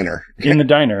 In the diner.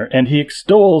 And he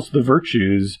extols the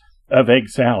virtues of egg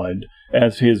salad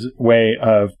as his way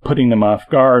of putting them off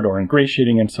guard or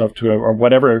ingratiating himself to it or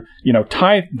whatever,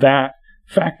 tie that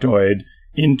factoid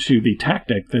into the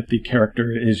tactic that the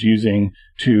character is using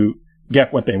to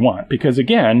get what they want. Because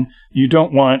again, you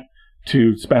don't want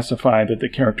to specify that the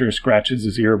character scratches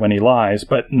his ear when he lies,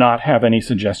 but not have any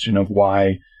suggestion of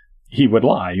why he would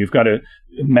lie. You've got to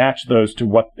match those to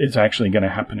what is actually going to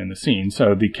happen in the scene.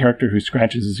 So the character who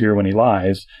scratches his ear when he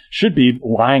lies should be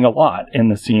lying a lot in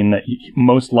the scene that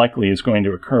most likely is going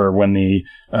to occur when the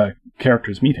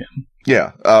characters meet him.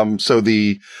 Yeah. So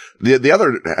the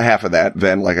other half of that,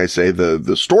 then, like I say,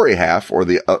 the story half or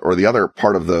the other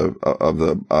part of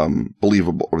the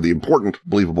believable or the important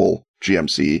believable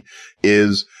GMC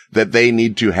is that they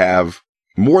need to have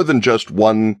more than just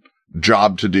one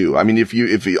job to do. I mean,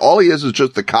 if all he is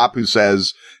just the cop who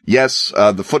says, yes,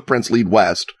 the footprints lead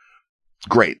west,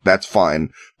 great. That's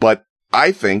fine. But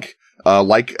I think,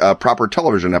 like a proper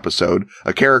television episode,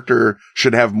 a character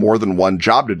should have more than one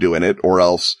job to do in it, or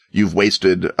else you've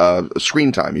wasted,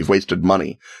 screen time. You've wasted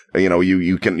money.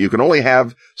 You can only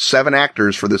have 7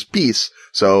 actors for this piece.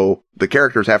 So the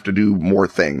characters have to do more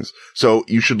things. So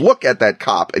you should look at that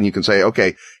cop and you can say,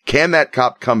 okay, can that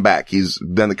cop come back? He's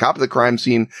then the cop of the crime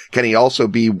scene. Can he also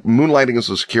be moonlighting as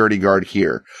a security guard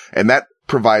here? And that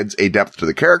provides a depth to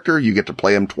the character. You get to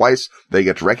play him twice. They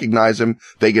get to recognize him.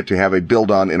 They get to have a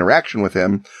build-on interaction with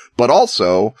him. But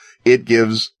also, it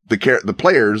gives the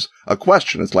players a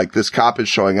question. It's like, this cop is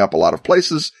showing up a lot of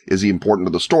places. Is he important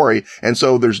to the story? And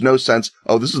so there's no sense,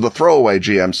 oh, this is the throwaway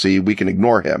GMC. We can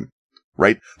ignore him.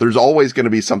 Right? There's always going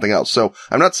to be something else. So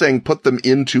I'm not saying put them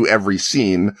into every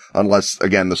scene unless,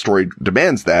 again, the story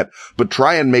demands that, but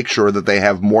try and make sure that they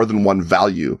have more than one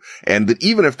value. And that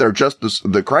even if they're just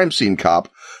the crime scene cop,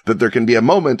 that there can be a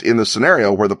moment in the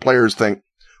scenario where the players think,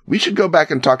 we should go back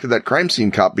and talk to that crime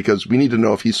scene cop because we need to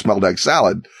know if he smelled egg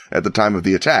salad at the time of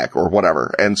the attack or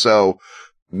whatever. And so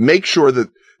make sure that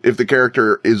if the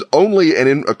character is only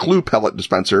a clue pellet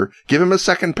dispenser, give him a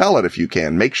second pellet if you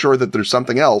can. Make sure that there's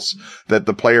something else that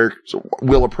the player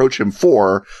will approach him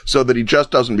for so that he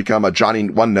just doesn't become a Johnny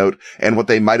One Note. And what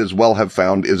they might as well have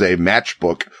found is a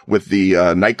matchbook with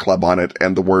the nightclub on it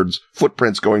and the words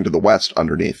footprints going to the west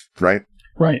underneath, right?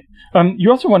 Right. You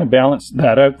also want to balance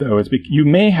that out, though. You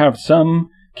may have some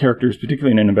characters,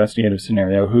 particularly in an investigative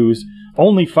scenario, whose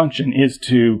only function is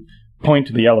to point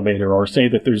to the elevator or say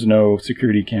that there's no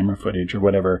security camera footage or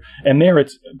whatever. And there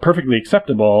it's perfectly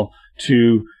acceptable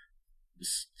to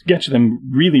sketch them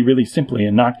really, really simply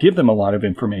and not give them a lot of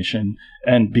information.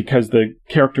 And because the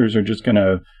characters are just going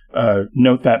to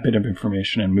note that bit of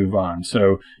information and move on.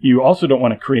 So you also don't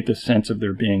want to create the sense of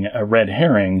there being a red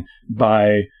herring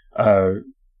by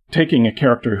taking a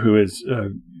character who is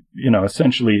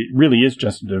essentially really is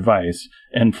just a device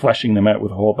and fleshing them out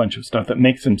with a whole bunch of stuff that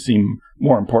makes them seem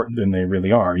more important than they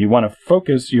really are. You want to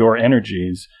focus your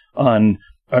energies on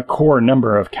a core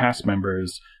number of cast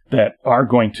members that are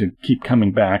going to keep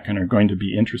coming back and are going to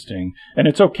be interesting. And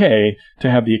it's okay to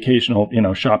have the occasional,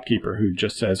 shopkeeper who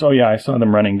just says, oh yeah, I saw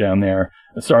them running down there.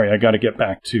 Sorry, I got to get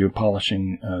back to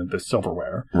polishing the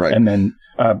silverware. Right. And then,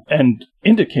 and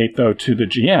indicate though to the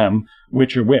GM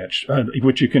which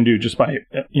you can do just by,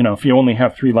 if you only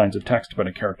have 3 lines of text about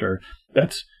a character,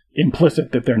 that's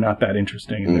implicit that they're not that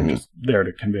interesting and they're just there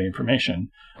to convey information.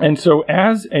 And so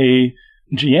as a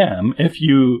GM, if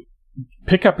you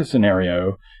pick up a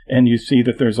scenario and you see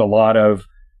that there's a lot of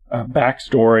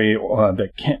backstory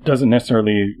that doesn't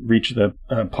necessarily reach the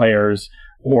players,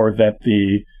 or that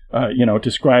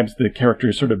describes the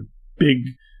character's sort of big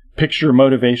picture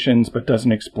motivations but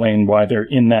doesn't explain why they're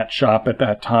in that shop at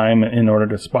that time in order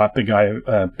to spot the guy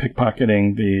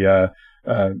pickpocketing the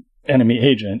enemy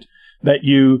agent, that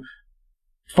you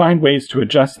find ways to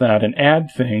adjust that and add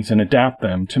things and adapt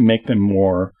them to make them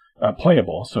more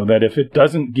playable, so that if it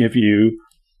doesn't give you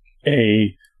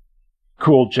a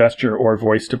cool gesture or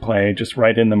voice to play, just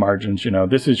write in the margins,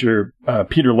 this is your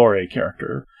Peter Lorre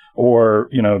character, or,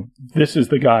 this is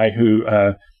the guy who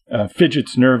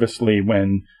fidgets nervously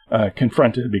when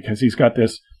confronted because he's got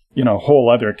this, whole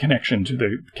other connection to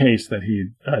the case that he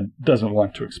doesn't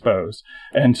want to expose.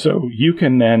 And so you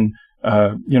can then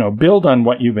build on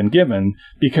what you've been given,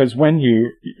 because when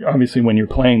you're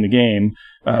playing the game,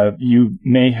 you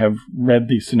may have read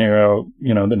the scenario,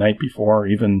 the night before, or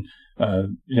even,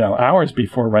 hours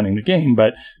before running the game,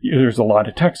 but there's a lot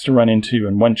of text to run into.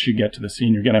 And once you get to the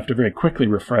scene, you're going to have to very quickly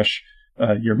refresh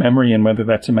your memory, and whether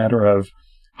that's a matter of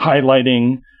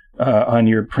highlighting on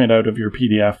your printout of your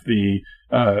PDF the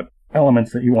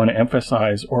elements that you want to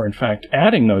emphasize, or in fact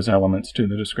adding those elements to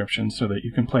the description so that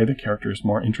you can play the characters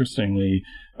more interestingly,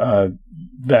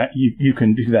 that you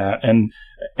can do that. And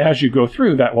as you go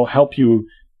through, that will help you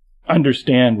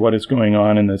understand what is going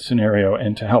on in the scenario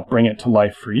and to help bring it to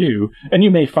life for you. And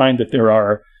you may find that there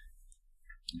are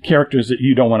characters that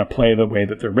you don't want to play the way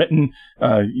that they're written.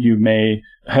 You may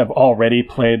have already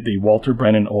played the Walter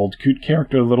Brennan old coot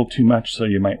character a little too much, so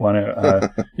you might want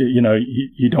to,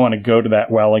 you don't want to go to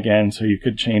that well again, so you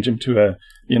could change him to a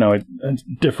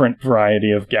different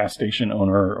variety of gas station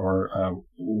owner or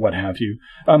what have you.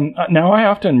 Now, I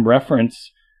often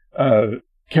reference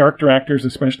character actors,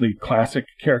 especially classic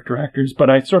character actors, but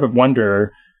I sort of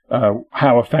wonder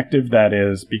how effective that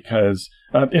is, because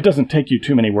it doesn't take you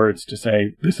too many words to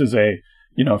say, this is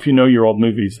if you know your old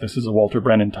movies, this is a Walter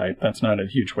Brennan type. That's not a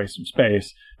huge waste of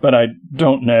space. But I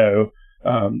don't know,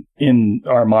 in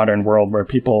our modern world where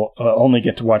people only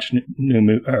get to watch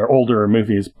older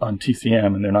movies on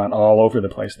TCM, and they're not all over the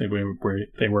place where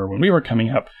they were when we were coming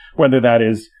up, whether that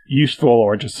is useful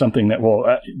or just something that will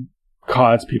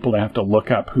cause people to have to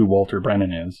look up who Walter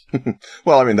Brennan is.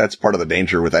 Well, I mean, that's part of the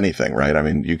danger with anything, right? I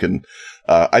mean, you can,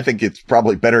 I think it's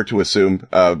probably better to assume,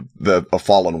 a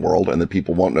fallen world and that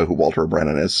people won't know who Walter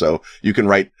Brennan is. So you can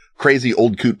write crazy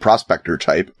old coot prospector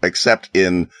type, except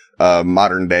in,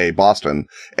 modern day Boston.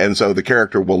 And so the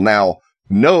character will now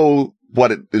know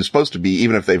what it is supposed to be,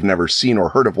 even if they've never seen or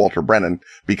heard of Walter Brennan,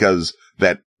 because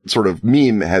that sort of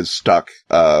meme has stuck,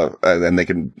 and they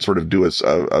can sort of do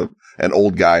an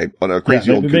old guy on a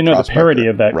crazy old. They know the parody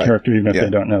of that character, even if they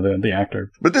don't know the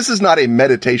actor. But this is not a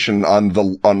meditation on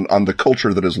the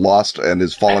culture that is lost and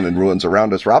is fallen in ruins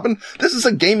around us, Robin. This is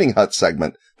a Gaming Hut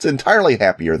segment. It's entirely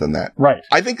happier than that. Right.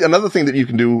 I think another thing that you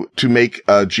can do to make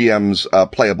GMs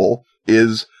playable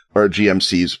or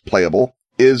GMCs playable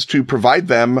is to provide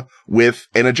them with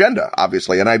an agenda,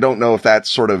 obviously. And I don't know if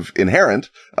that's sort of inherent,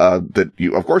 that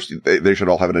of course, they should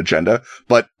all have an agenda.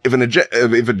 But if a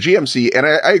GMC, and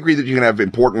I agree that you can have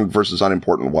important versus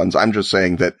unimportant ones. I'm just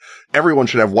saying that everyone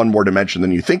should have one more dimension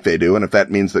than you think they do. And if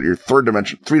that means that your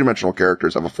three-dimensional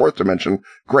characters have a fourth dimension,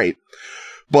 great.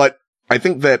 But I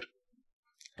think that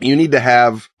you need to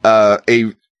have,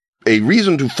 a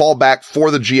reason to fall back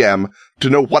for the GM to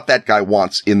know what that guy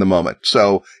wants in the moment.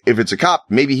 So if it's a cop,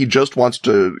 maybe he just wants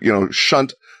to,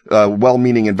 shunt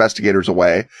well-meaning investigators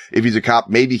away. If he's a cop,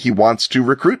 maybe he wants to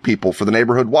recruit people for the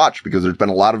neighborhood watch because there's been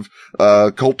a lot of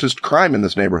cultist crime in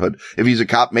this neighborhood. If he's a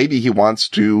cop, maybe he wants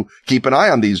to keep an eye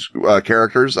on these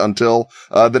characters until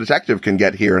the detective can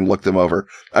get here and look them over.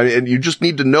 I mean, and you just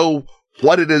need to know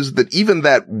what it is that even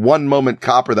that one moment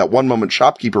cop or that one moment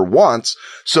shopkeeper wants,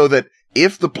 so that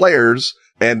if the players,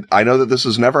 and I know that this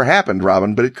has never happened,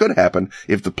 Robin, but it could happen,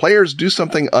 if the players do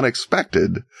something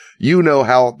unexpected, you know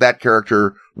how that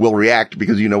character will react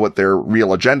because you know what their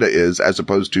real agenda is, as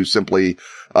opposed to simply,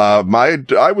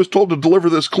 I was told to deliver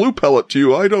this clue pellet to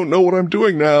you. I don't know what I'm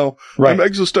doing now. Right. I'm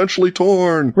existentially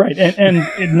torn. Right.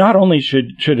 And not only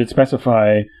should it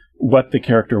specify what the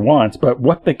character wants, but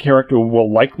what the character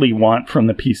will likely want from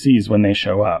the PCs when they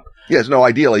show up. Yes, no,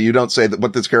 ideally, you don't say that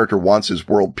what this character wants is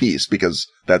world peace, because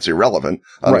that's irrelevant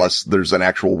unless there's an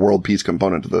actual world peace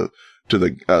component to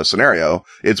the scenario.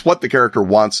 It's what the character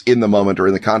wants in the moment or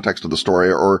in the context of the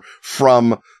story or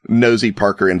from nosy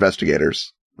Parker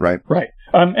investigators, right? Right.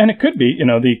 And it could be,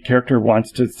 the character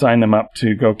wants to sign them up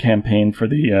to go campaign for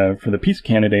the peace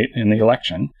candidate in the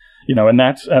election, and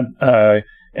that's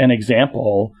an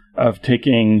example of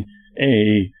taking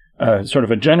a sort of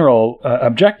a general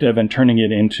objective and turning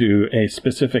it into a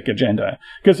specific agenda.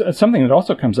 Because something that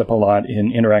also comes up a lot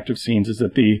in interactive scenes is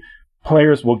that the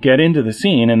players will get into the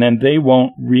scene and then they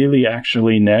won't really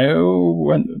actually know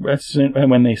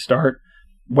when they start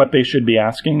what they should be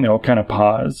asking. They'll kind of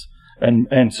pause.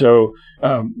 And so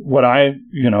what I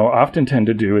often tend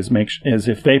to do is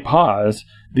if they pause,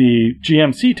 the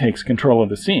GMC takes control of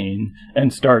the scene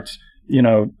and starts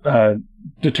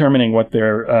determining what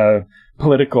their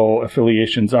political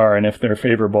affiliations are, and if they're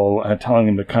favorable, telling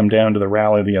them to come down to the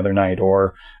rally the other night,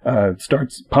 or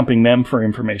starts pumping them for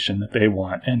information that they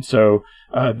want. And so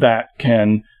that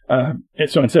can,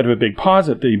 so instead of a big pause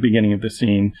at the beginning of the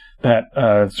scene,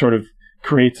 that sort of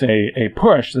creates a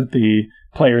push that the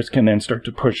players can then start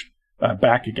to push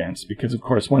back against, because of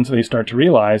course once they start to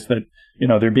realize that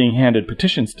they're being handed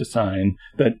petitions to sign,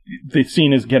 that the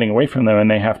scene is getting away from them and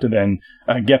they have to then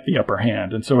get the upper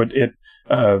hand. And so it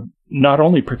not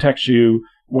only protects you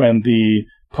when the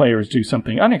players do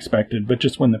something unexpected, but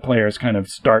just when the players kind of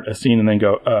start a scene and then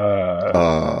go,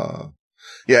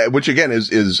 Yeah, which again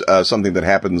is something that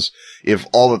happens if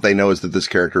all that they know is that this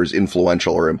character is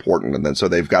influential or important. And then so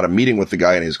they've got a meeting with the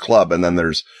guy in his club, and then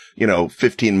there's,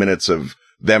 15 minutes of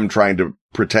them trying to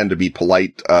pretend to be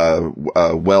polite,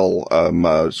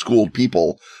 schooled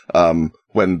people,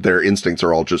 when their instincts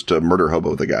are all just to murder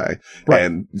hobo the guy. Right.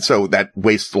 And so that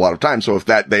wastes a lot of time. So if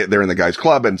they're in the guy's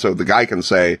club, and so the guy can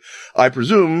say, I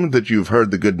presume that you've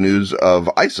heard the good news of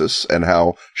Isis and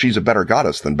how she's a better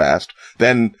goddess than Bast.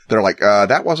 Then they're like,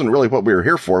 that wasn't really what we were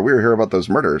here for. We were here about those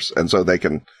murders. And so they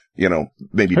can,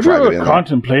 maybe drive it in. Have you ever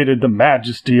contemplated the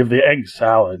majesty of the egg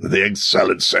salad? The egg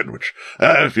salad sandwich.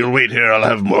 If you'll wait here, I'll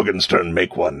have Morgenstern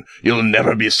make one. You'll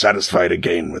never be satisfied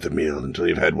again with a meal until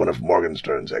you've had one of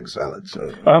Morgenstern's egg salads.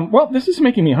 Well, this is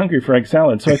making me hungry for egg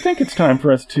salad, so I think it's time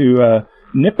for us to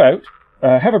nip out,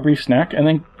 have a brief snack, and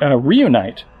then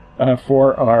reunite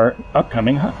for our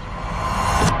upcoming hunt.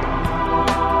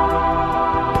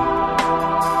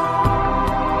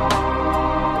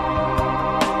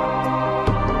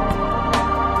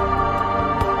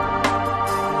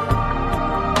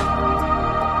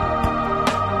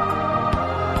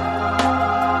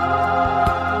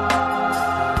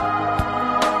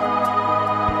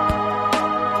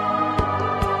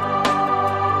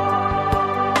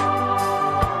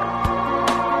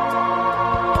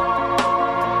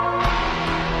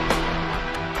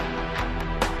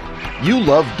 You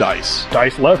love dice.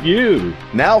 Dice love you.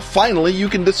 Now finally you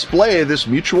can display this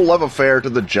mutual love affair to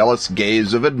the jealous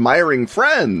gaze of admiring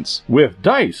friends. With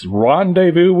Dice,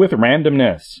 Rendezvous with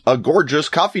Randomness. A gorgeous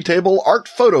coffee table art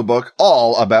photo book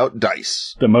all about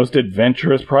dice. The most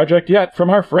adventurous project yet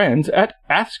from our friends at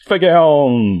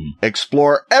Askfageln.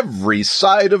 Explore every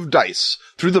side of dice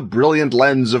through the brilliant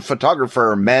lens of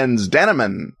photographer Mans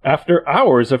Danneman. After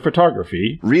hours of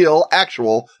photography, real,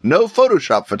 actual, no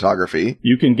Photoshop photography,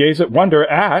 you can gaze at wonder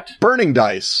at burning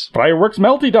dice, fireworks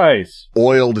melty dice,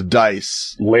 oiled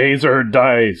dice, laser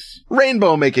dice,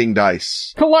 rainbow making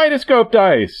dice, kaleidoscope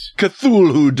dice,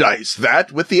 Cthulhu dice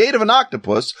that, with the aid of an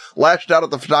octopus, lashed out at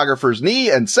the photographer's knee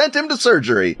and sent him to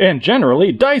surgery. and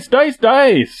generally dice, dice,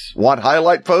 dice. Want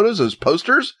highlight photos as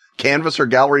posters, canvas or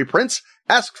gallery prints?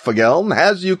 Ask Fageln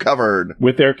has you covered.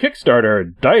 With their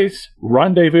Kickstarter, Dice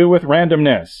Rendezvous with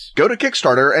Randomness. Go to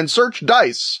Kickstarter and search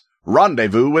Dice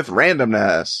Rendezvous with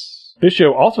Randomness. This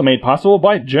show also made possible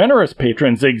by generous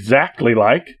patrons exactly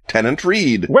like Tennant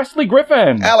Reed, Wesley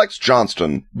Griffin, Alex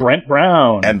Johnston, Brent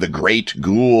Brown, and the Great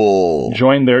Ghoul.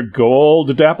 Join their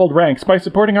gold-dappled ranks by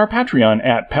supporting our Patreon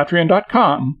at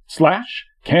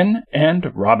patreon.com/Ken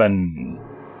and Robin.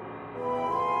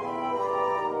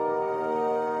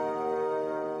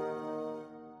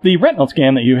 The retinal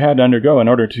scan that you had to undergo in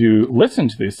order to listen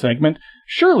to this segment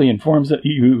surely informs that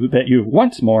you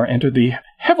once more entered the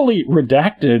heavily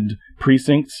redacted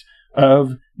precincts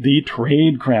of the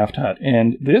Tradecraft Hut.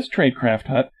 And this Tradecraft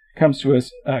Hut comes to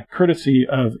us courtesy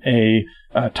of a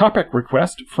topic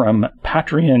request from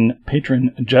Patreon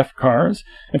patron Jeff Cars.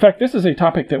 In fact, this is a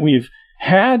topic that we've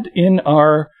had in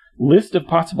our list of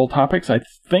possible topics, I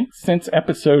think, since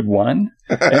episode 1,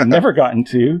 and never gotten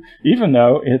to, even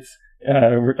though it's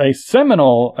a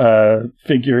seminal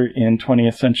figure in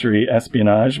 20th century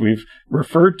espionage. We've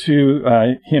referred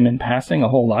to him in passing a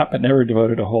whole lot, but never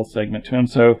devoted a whole segment to him.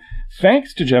 So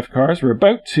thanks to Jeff Cars, we're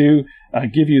about to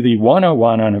give you the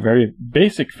 101 on a very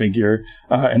basic figure,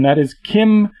 and that is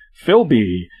Kim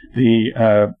Philby,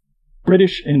 the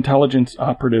British intelligence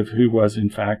operative who was, in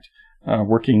fact,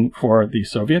 working for the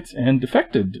Soviets and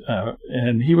defected.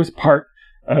 And he was part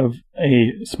of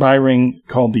a spy ring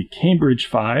called the Cambridge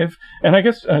Five. And I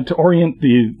guess to orient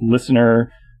the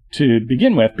listener to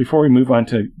begin with, before we move on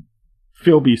to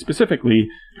Philby specifically,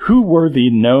 who were the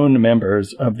known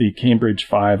members of the Cambridge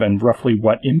Five and roughly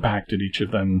what impact did each of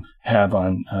them have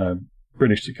on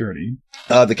British security?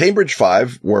 The Cambridge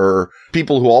Five were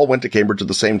people who all went to Cambridge at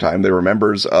the same time. They were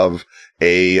members of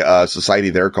a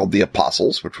society there called the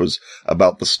Apostles, which was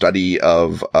about the study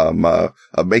of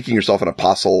making yourself an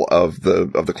apostle of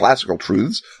the classical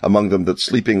truths. Among them, that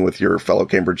sleeping with your fellow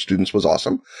Cambridge students was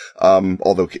awesome.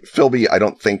 Although Philby, I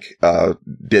don't think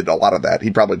did a lot of that.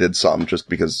 He probably did some, just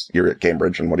because you're at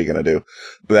Cambridge and what are you going to do?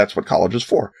 But that's what college is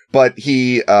for. But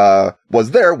he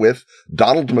was there with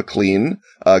Donald Maclean,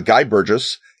 Guy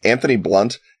Burgess, Anthony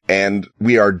Blunt, and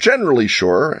we are generally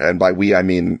sure, and by we I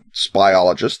mean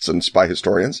spyologists and spy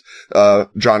historians,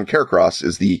 John Caircross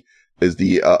is the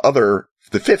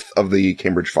fifth of the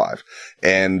Cambridge Five.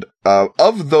 And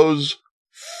of those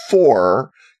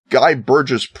four, Guy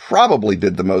Burgess probably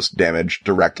did the most damage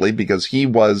directly, because he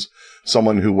was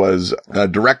someone who was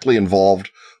directly involved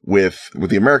with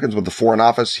the Americans, with the Foreign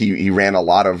Office. He ran a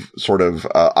lot of sort of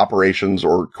operations,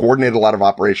 or coordinated a lot of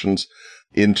operations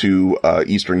into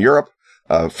Eastern Europe.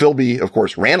 Philby, of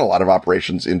course, ran a lot of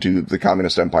operations into the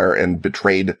Communist Empire and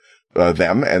betrayed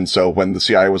them. And so when the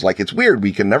CIA was like, it's weird,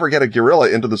 we can never get a guerrilla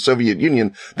into the Soviet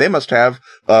Union, they must have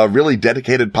a really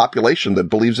dedicated population that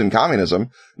believes in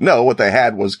communism. No, what they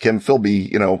had was Kim Philby,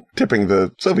 tipping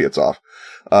the Soviets off.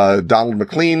 Donald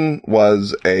Maclean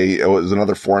was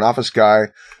another Foreign Office guy,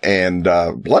 and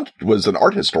Blunt was an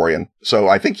art historian. So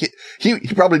I think he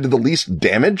probably did the least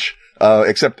damage,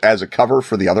 except as a cover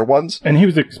for the other ones. And he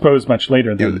was exposed much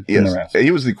later than the rest.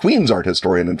 He was the Queen's art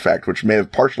historian, in fact, which may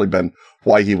have partially been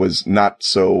why he was not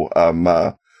so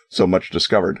much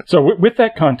discovered. So with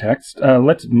that context,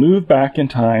 let's move back in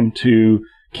time to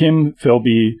Kim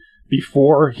Philby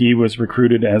before he was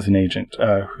recruited as an agent.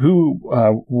 Who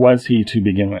was he to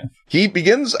begin with? He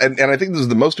begins, and I think this is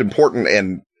the most important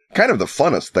and kind of the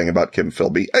funnest thing about Kim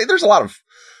Philby. There's a lot of,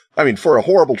 for a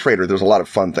horrible traitor, there's a lot of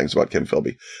fun things about Kim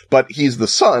Philby. But he's the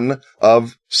son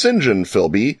of St. John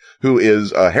Philby, who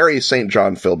is Harry St.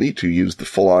 John Philby, to use the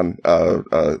full-on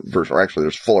version. Or actually,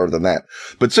 there's fuller than that.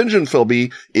 But St. John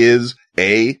Philby is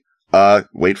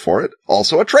wait for it,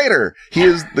 also a traitor. He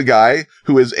is the guy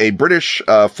who is a British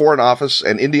Foreign Office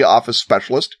and India Office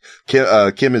specialist.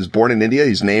 Kim is born in India.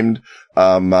 He's named,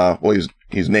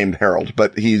 he's named Harold,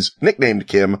 but he's nicknamed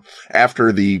Kim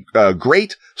after the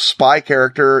great spy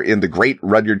character in the great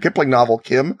Rudyard Kipling novel,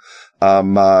 Kim.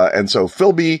 And so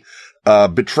Philby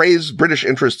betrays British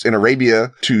interests in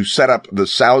Arabia to set up the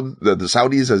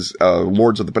Saudis as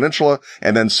lords of the peninsula,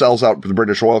 and then sells out the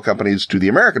British oil companies to the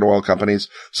American oil companies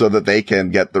so that they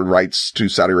can get the rights to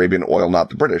Saudi Arabian oil, not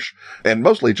the British. And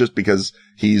mostly just because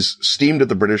He's steamed at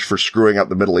the British for screwing up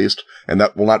the Middle East, and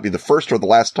that will not be the first or the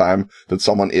last time that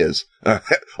someone is.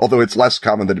 Although it's less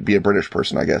common that it be a British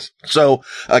person, I guess. So,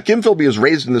 Kim Philby is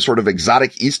raised in this sort of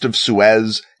exotic east of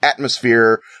Suez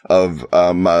atmosphere of,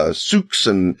 souks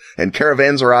and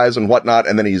caravanserais and whatnot,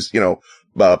 and then he's,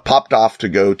 popped off to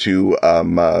go to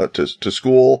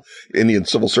school, Indian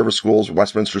Civil Service schools,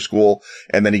 Westminster School,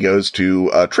 and then he goes to,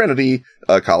 Trinity,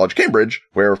 College, Cambridge,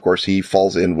 where, of course, he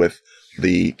falls in with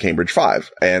the Cambridge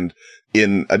Five. And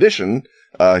in addition,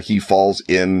 he falls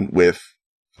in with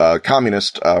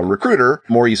communist recruiter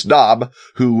Maurice Daub,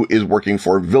 who is working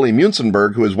for Willy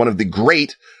Münzenberg, who is one of the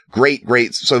great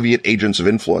Soviet agents of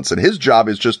influence. And his job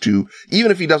is just to,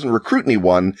 even if he doesn't recruit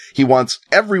anyone, he wants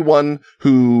everyone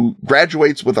who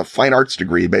graduates with a fine arts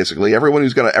degree, basically, everyone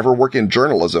who's going to ever work in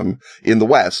journalism in the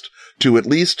West, to at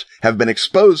least have been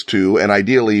exposed to and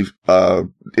ideally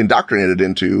indoctrinated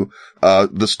into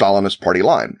the Stalinist party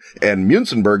line. And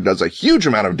Münzenberg does a huge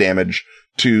amount of damage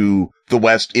to the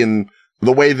West in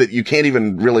the way that you can't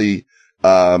even really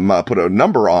put a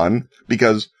number on,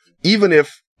 because even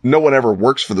if no one ever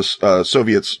works for the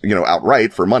Soviets,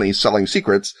 outright for money, selling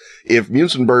secrets, if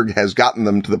Münzenberg has gotten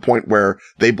them to the point where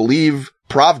they believe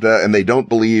Pravda and they don't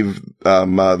believe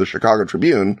the Chicago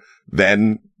Tribune,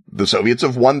 then the Soviets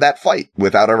have won that fight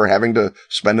without ever having to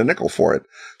spend a nickel for it.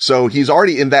 So he's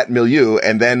already in that milieu,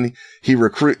 and then he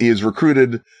is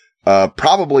recruited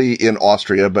probably in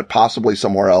Austria, but possibly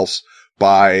somewhere else,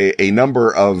 by a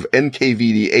number of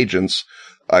NKVD agents.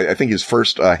 I think his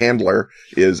first handler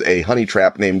is a honey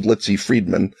trap named Litzy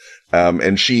Friedman,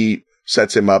 and she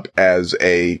sets him up as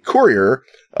a courier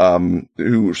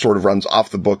who sort of runs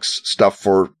off the books stuff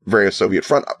for various Soviet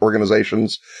front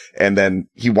organizations. And then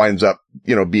he winds up,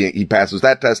 he passes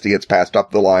that test. He gets passed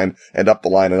up the line and up the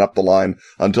line and up the line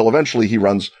until eventually he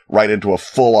runs right into a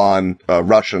full-on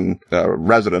Russian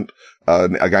resident,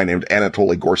 a guy named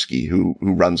Anatoly Gorsky, who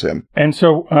runs him. And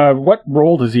so what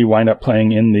role does he wind up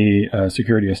playing in the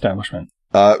security establishment?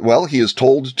 Well, he is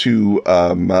told to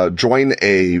join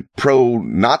a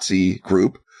pro-Nazi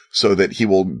group so that he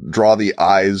will draw the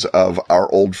eyes of our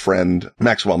old friend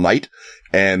Maxwell Knight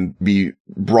and be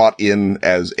brought in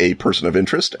as a person of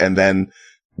interest. And then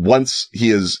once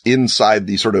he is inside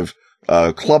the sort of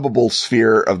clubbable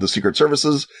sphere of the secret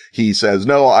services, he says,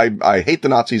 no, I hate the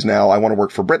Nazis now. I want to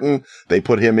work for Britain. They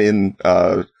put him in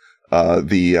in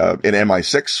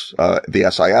MI6,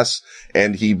 the SIS,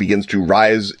 and he begins to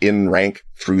rise in rank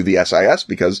through the SIS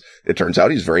because it turns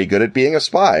out he's very good at being a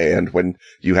spy. And when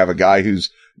you have a guy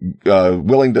who's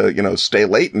willing to, stay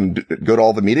late and go to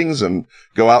all the meetings and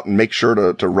go out and make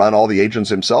sure to run all the agents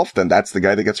himself, then that's the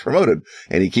guy that gets promoted.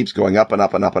 And he keeps going up and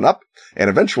up and up and up. And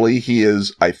eventually he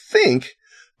is, I think,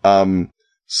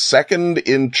 second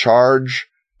in charge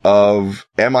of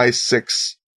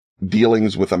MI6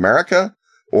 dealings with America,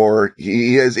 or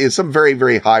he is some very,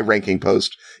 very high ranking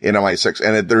post in MI6.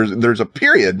 And there's a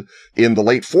period in the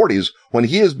late 40s when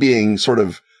he is being sort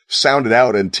of sounded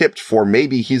out and tipped for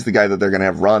maybe he's the guy that they're going to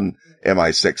have run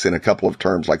MI6 in a couple of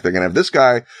terms. Like they're going to have this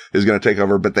guy is going to take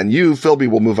over, but then you,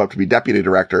 Philby, will move up to be deputy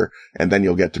director, and then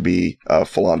you'll get to be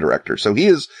full-on director. So he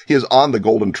is on the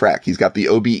golden track. He's got the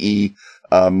OBE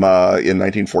in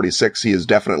 1946. He is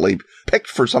definitely picked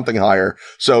for something higher.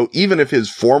 So even if his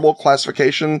formal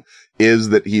classification is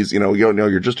that he's,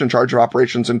 you're just in charge of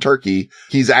operations in Turkey,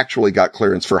 he's actually got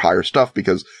clearance for higher stuff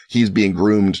because he's being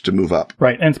groomed to move up.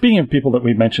 Right. And speaking of people that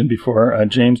we've mentioned before,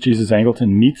 James Jesus Angleton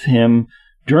meets him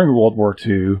during World War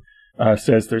II,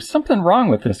 says there's something wrong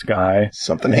with this guy.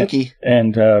 Something hinky.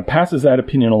 And passes that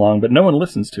opinion along, but no one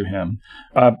listens to him.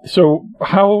 So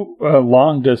how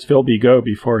long does Philby go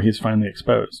before he's finally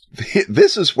exposed?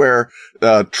 This is where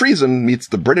treason meets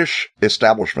the British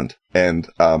establishment and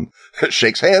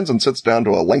shakes hands and sits down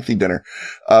to a lengthy dinner.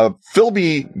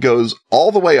 Philby goes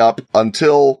all the way up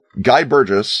until Guy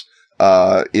Burgess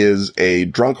is a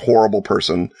drunk, horrible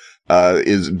person,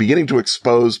 is beginning to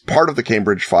expose part of the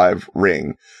Cambridge Five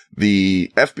ring. The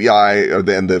FBI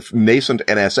and the nascent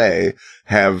NSA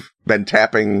have been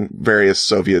tapping various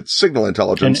Soviet signal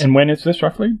intelligence. And when is this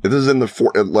roughly? This is in the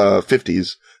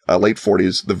 50s, late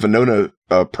 40s. The Venona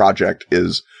project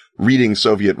is reading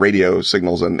Soviet radio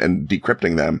signals and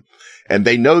decrypting them. And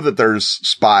they know that there's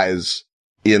spies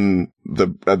in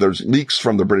there's leaks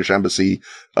from the British embassy,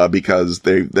 because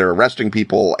they're arresting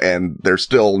people and they're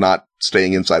still not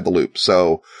staying inside the loop.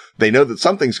 So they know that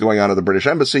something's going on at the British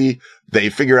embassy. They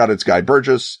figure out it's Guy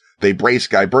Burgess. They brace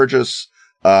Guy Burgess.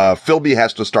 Philby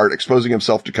has to start exposing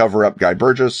himself to cover up Guy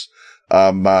Burgess.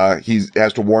 He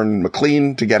has to warn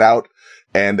McLean to get out.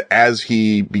 And as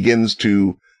he begins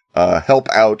to help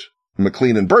out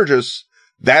McLean and Burgess,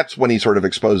 that's when he sort of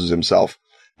exposes himself.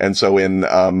 And so in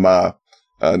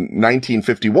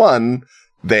 1951,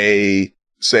 they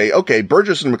say, okay,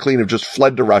 Burgess and McLean have just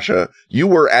fled to Russia. You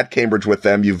were at Cambridge with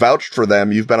them. You vouched for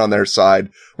them. You've been on their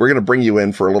side. We're going to bring you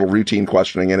in for a little routine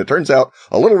questioning. And it turns out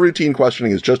a little routine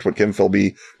questioning is just what Kim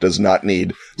Philby does not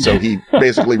need. So he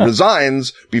basically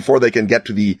resigns before they can get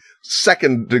to the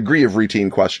second degree of routine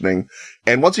questioning.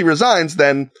 And once he resigns,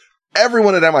 then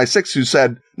everyone at MI6 who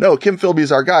said, no, Kim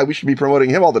Philby's our guy, we should be promoting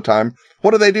him all the time.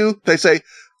 What do? They say,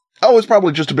 oh, it's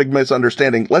probably just a big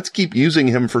misunderstanding. Let's keep using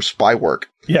him for spy work.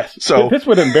 Yes. So this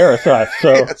would embarrass us.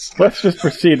 So yes. Let's just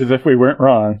proceed as if we weren't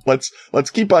wrong. Let's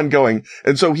keep on going.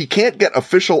 And so he can't get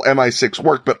official MI6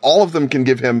 work, but all of them can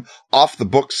give him off the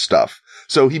books stuff.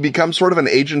 So he becomes sort of an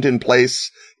agent in place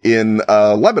in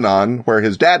Lebanon, where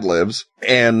his dad lives,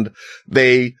 and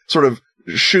they sort of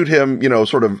shoot him,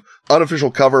 sort of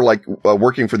unofficial cover, like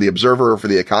working for the Observer or for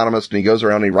the Economist, and he goes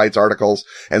around and he writes articles.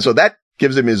 And so that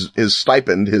gives him his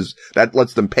stipend, that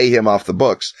lets them pay him off the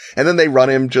books. And then they run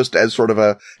him just as sort of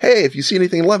a, hey, if you see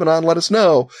anything in Lebanon, let us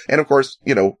know. And of course,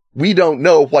 we don't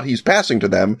know what he's passing to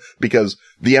them because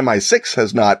the MI6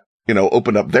 has not,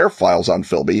 opened up their files on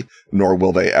Philby, nor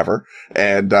will they ever.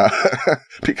 And,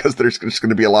 because there's just going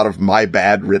to be a lot of my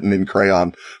bad written in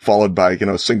crayon, followed by,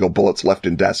 single bullets left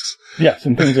in desks. Yes.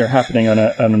 And things are happening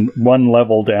on one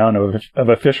level down of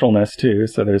officialness too.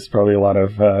 So there's probably a lot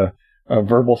of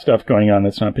verbal stuff going on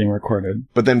that's not being recorded.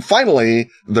 But then finally,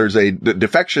 there's a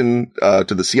defection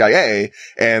to the CIA,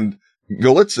 and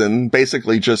Golitsyn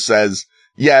basically just says,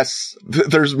 yes,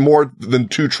 there's more than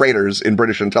 2 traitors in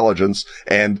British intelligence,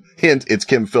 and hint, it's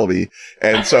Kim Philby.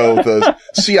 And so the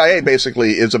CIA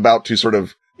basically is about to sort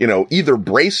of, either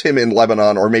brace him in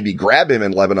Lebanon or maybe grab him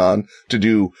in Lebanon to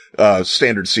do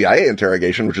standard CIA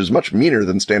interrogation, which is much meaner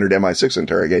than standard MI6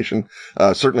 interrogation,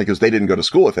 certainly because they didn't go to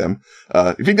school with him.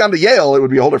 If he'd gone to Yale, it would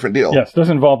be a whole different deal. Yes, does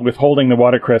involve withholding the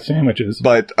watercress sandwiches.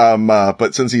 But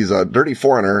since he's a dirty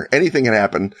foreigner, anything can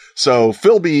happen. So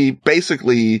Philby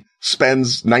basically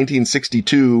spends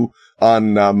 1962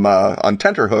 on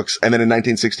tenterhooks, and then in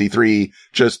 1963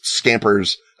 just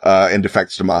scampers and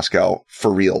defects to Moscow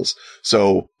for reals.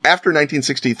 So after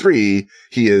 1963,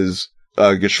 he is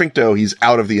geschwinkto. He's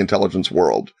out of the intelligence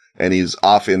world, and he's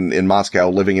off in Moscow,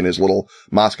 living in his little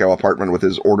Moscow apartment with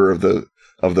his Order of the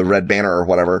Red Banner or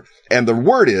whatever. And the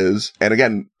word is, and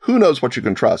again, who knows what you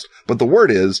can trust, but the word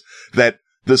is that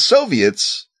the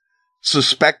Soviets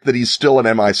suspect that he's still an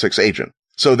MI6 agent.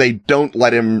 So they don't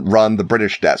let him run the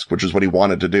British desk, which is what he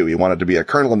wanted to do. He wanted to be a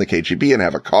colonel in the KGB and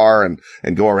have a car and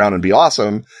go around and be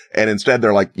awesome. And instead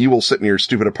they're like, you will sit in your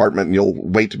stupid apartment and you'll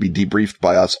wait to be debriefed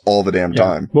by us all the damn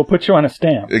time. We'll put you on a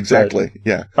stamp. Exactly.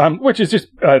 Yeah. Which is just,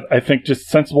 I think, just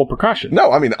sensible precaution.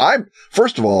 No, I mean,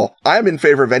 first of all, I'm in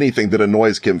favor of anything that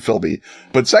annoys Kim Philby.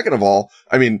 But second of all,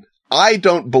 I mean, I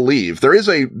don't believe there is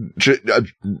a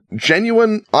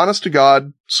genuine, honest to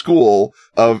God school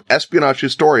of espionage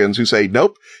historians who say,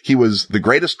 nope, he was the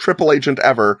greatest triple agent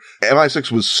ever.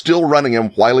 MI6 was still running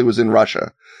him while he was in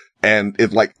Russia. And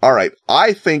it's like, all right,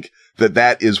 I think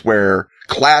that is where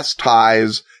class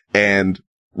ties and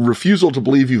refusal to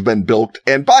believe you've been bilked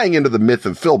and buying into the myth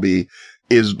of Philby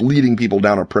is leading people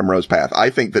down a primrose path. I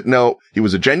think that no, he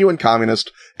was a genuine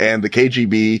communist, and the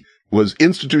KGB was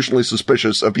institutionally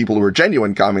suspicious of people who were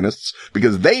genuine communists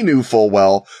because they knew full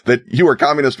well that you were a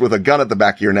communist with a gun at the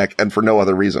back of your neck and for no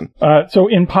other reason. So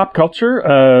in pop culture,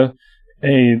 a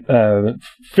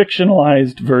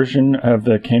fictionalized version of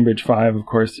the Cambridge Five, of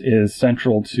course, is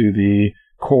central to the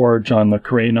core John le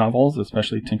Carré novels,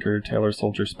 especially Tinker, Tailor,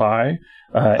 Soldier, Spy.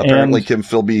 Apparently Kim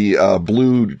Philby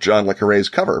blew John le Carré's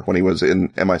cover when he was in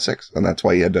MI6, and that's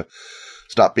why he had to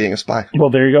stop being a spy. Well,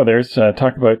 there you go. There's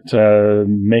talk about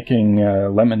making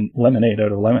lemonade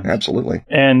out of lemons. Absolutely.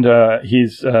 And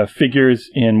he's figures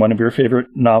in one of your favorite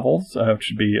novels,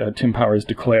 which would be Tim Powers'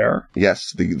 Declare.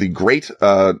 Yes, the great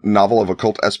novel of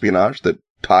occult espionage that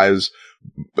ties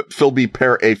Philby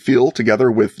per a fil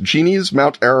together with genies,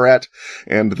 Mount Ararat,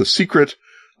 and the secret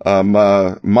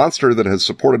monster that has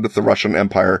supported the Russian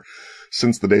Empire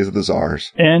since the days of the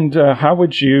Tsars. And how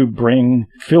would you bring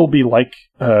Philby-like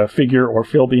figure or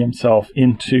Philby himself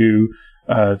into,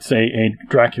 say, a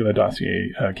Dracula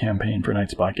dossier campaign for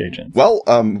Night's Black Agents? Well,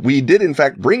 we did, in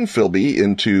fact, bring Philby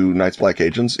into Night's Black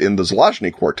Agents in the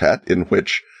Zalozny Quartet, in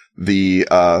which the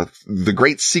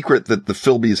great secret that the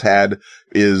Philbys had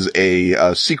is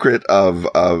a secret of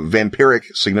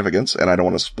vampiric significance, and I don't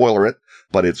want to spoiler it,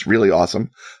 but it's really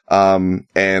awesome.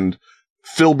 And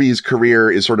Philby's career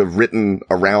is sort of written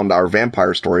around our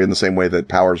vampire story in the same way that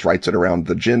Powers writes it around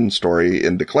the Djinn story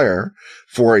in Declare.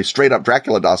 For a straight up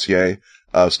Dracula dossier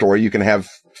story, you can have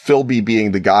Philby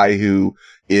being the guy who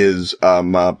is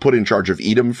put in charge of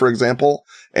Edom, for example,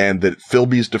 and that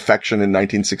Philby's defection in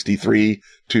 1963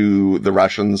 to the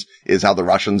Russians is how the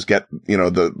Russians get,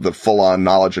 the full-on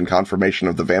knowledge and confirmation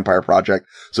of the Vampire Project.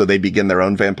 So they begin their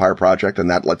own Vampire Project, and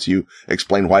that lets you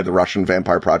explain why the Russian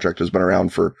Vampire Project has been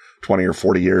around for 20 or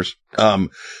 40 years.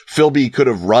 Philby could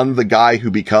have run the guy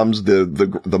who becomes the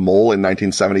mole in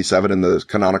 1977 in the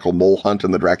canonical mole hunt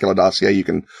in the Dracula dossier. You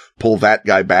can pull that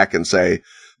guy back and say,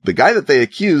 the guy that they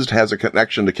accused has a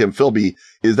connection to Kim Philby.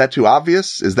 Is that too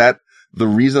obvious? Is that the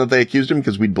reason that they accused him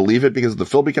because we'd believe it because of the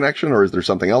Philby connection, or is there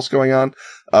something else going on?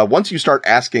 Once you start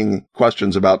asking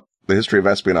questions about the history of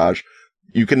espionage,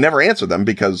 you can never answer them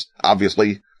because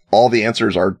obviously all the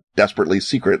answers are desperately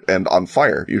secret and on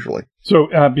fire, usually. So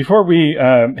before we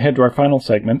head to our final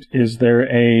segment, is there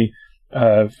a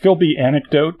Philby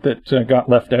anecdote that got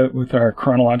left out with our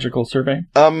chronological survey?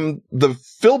 The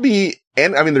Philby,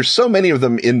 and I mean, there's so many of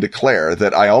them in Declare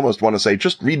that I almost want to say,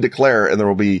 just read Declare and there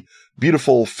will be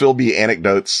beautiful Philby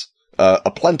anecdotes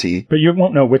aplenty. But you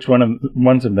won't know which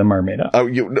ones of them are made up.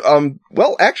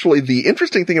 Well, actually, the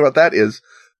interesting thing about that is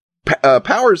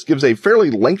Powers gives a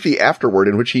fairly lengthy afterword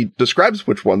in which he describes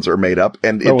which ones are made up,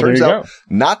 and it turns out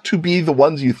not to be the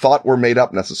ones you thought were made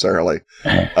up necessarily.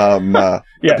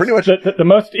 Yes, pretty much the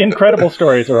most incredible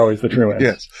stories are always the true ones.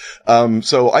 Yes.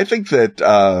 So I think that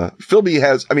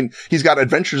Philby he's got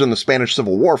adventures in the Spanish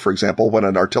Civil War, for example, when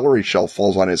an artillery shell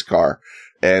falls on his car.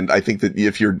 And I think that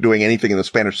if you're doing anything in the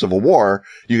Spanish Civil War,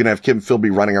 you can have Kim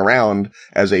Philby running around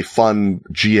as a fun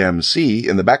GMC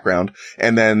in the background.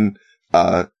 And then,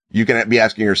 you can be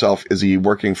asking yourself, is he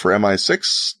working for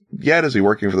MI6 yet? Is he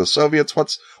working for the Soviets?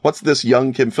 What's this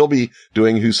young Kim Philby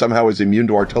doing who somehow is immune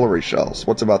to artillery shells?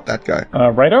 What's about that guy?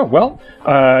 Righto. Well,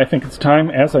 I think it's time,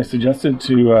 as I suggested,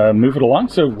 to move it along.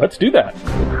 So let's do that.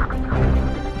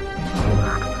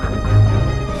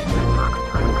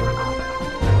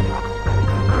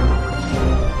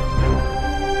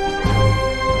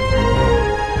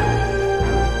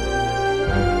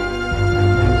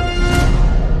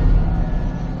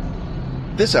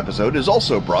 This episode is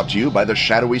also brought to you by the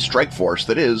shadowy strike force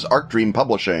that is Arc Dream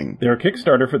Publishing. Their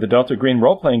Kickstarter for the Delta Green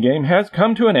role-playing game has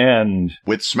come to an end.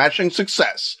 With smashing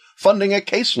success, funding a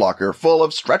case locker full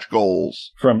of stretch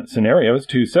goals. From scenarios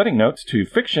to setting notes to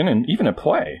fiction and even a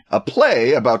play. A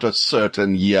play about a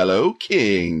certain Yellow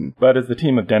King. But as the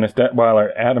team of Dennis Detweiler,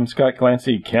 Adam Scott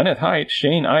Clancy, Kenneth Haidt,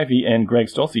 Shane Ivey, and Greg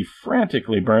Stolze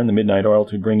frantically burn the midnight oil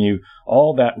to bring you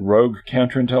all that rogue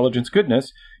counterintelligence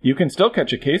goodness, you can still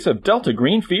catch a case of Delta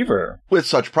Green fever. With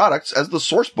such products as the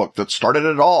source book that started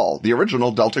it all, the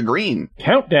original Delta Green.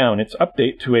 Countdown, its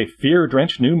update to a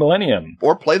fear-drenched new millennium.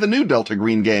 Or play the new Delta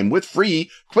Green game with free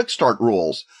quick start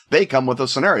rules. They come with a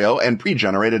scenario and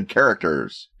pre-generated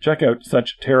characters. Check out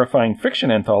such terrifying fiction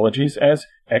anthologies as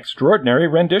Extraordinary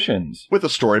Renditions. With a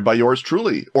story by yours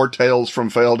truly, or Tales from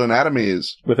Failed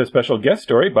Anatomies. With a special guest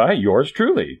story by yours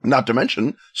truly. Not to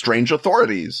mention Strange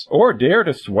Authorities. Or dare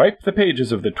to swipe the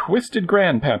pages of the twisted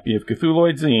grandpappy of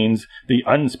Cthulhuoid zines, The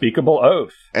Unspeakable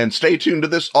Oath. And stay tuned to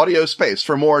this audio space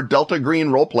for more Delta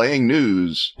Green role-playing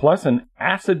news. Plus an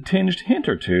acid-tinged hint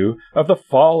or two of the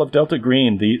fall of Delta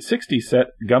Green, the 60-set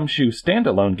Gumshoe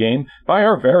standalone game by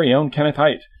our very own Kenneth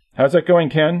Haidt. How's that going,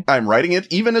 Ken? I'm writing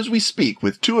it even as we speak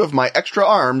with 2 of my extra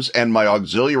arms and my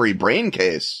auxiliary brain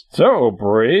case. So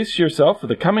brace yourself for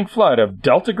the coming flood of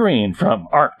Delta Green from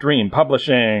Arc Dream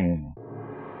Publishing.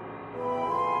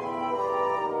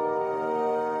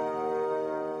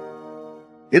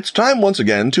 It's time once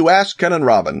again to ask Ken and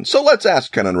Robin. So let's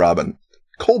ask Ken and Robin.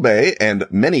 Kolbe and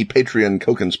many Patreon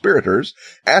co-conspirators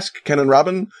ask Ken and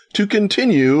Robin to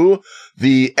continue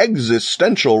the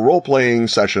existential role-playing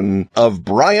session of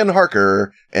Brian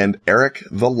Harker and Eric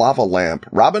the Lava Lamp.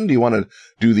 Robin, do you want to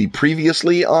do the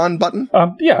previously on button?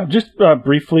 Just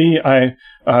briefly,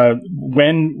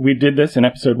 when we did this in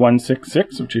episode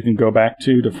 166, which you can go back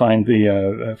to find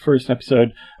the first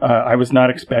episode, I was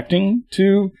not expecting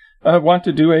to want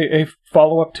to do a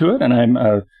follow-up to it, and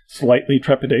I'm slightly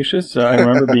trepidatious. I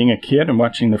remember being a kid and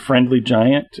watching the Friendly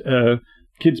Giant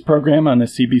kids program on the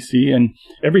CBC, and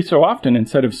every so often,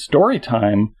 instead of story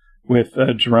time with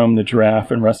Jerome the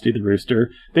Giraffe and Rusty the Rooster,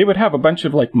 they would have a bunch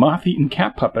of moth-eaten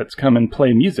cat puppets come and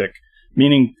play music,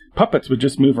 meaning puppets would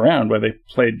just move around while they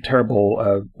played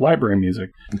terrible library music.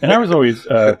 And I was always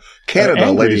Canada,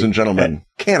 angry. ladies and gentlemen.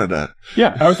 Canada.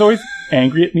 Yeah, I was always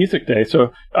angry at Music Day,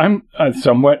 so I'm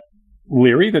somewhat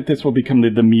leery that this will become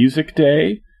the music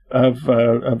day of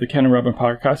the Ken and Robin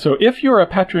podcast. So if you're a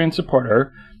Patreon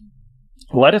supporter,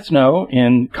 let us know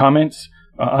in comments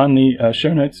on the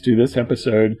show notes to this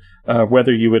episode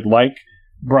whether you would like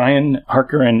Brian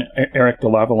Harker and Eric the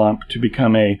Lava Lamp to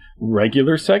become a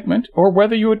regular segment, or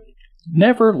whether you would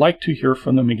never like to hear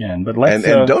from them again. But let's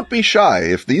and don't be shy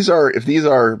if these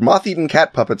are moth-eaten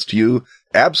cat puppets to you.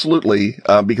 Absolutely,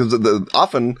 because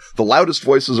often the loudest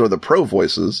voices are the pro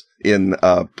voices in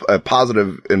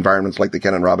positive environments like the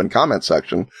Ken and Robin comment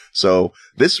section. So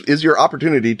this is your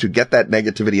opportunity to get that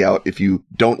negativity out if you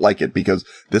don't like it, because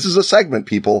this is a segment,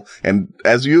 people, and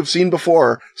as you have seen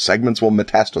before, segments will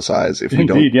metastasize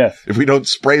if we don't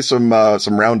spray some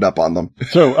Roundup on them.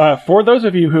 So for those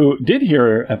of you who did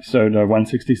hear episode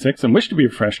 166 and wish to be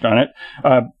refreshed on it,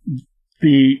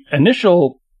 the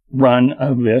initial run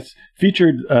of this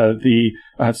featured the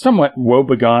somewhat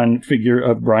woebegone figure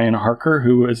of Brian Harker,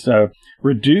 who was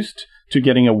reduced to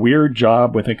getting a weird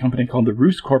job with a company called the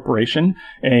Roos Corporation.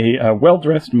 A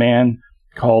well-dressed man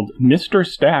called Mr.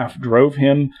 Staff drove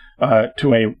him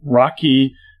to a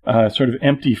rocky, sort of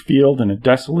empty field in a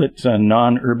desolate,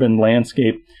 non-urban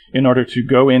landscape in order to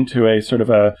go into a sort of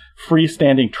a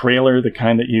freestanding trailer, the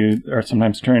kind that you are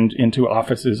sometimes turned into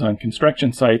offices on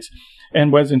construction sites,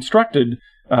 and was instructed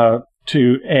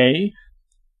to A,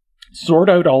 sort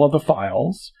out all of the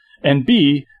files, and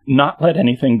B, not let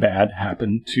anything bad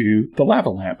happen to the lava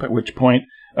lamp, at which point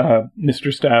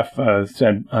Mr. Staff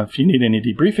said, if you need any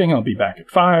debriefing, I'll be back at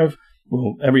 5.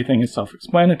 Well, everything is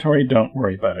self-explanatory. Don't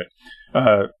worry about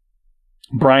it.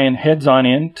 Brian heads on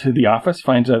in to the office,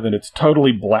 finds out that it's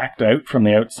totally blacked out from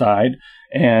the outside,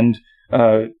 and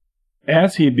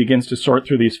as he begins to sort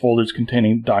through these folders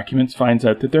containing documents, finds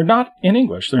out that they're not in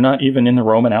English. They're not even in the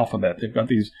Roman alphabet. They've got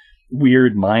these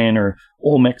weird Mayan or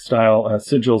Olmec-style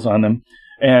sigils on them.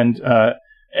 And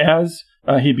as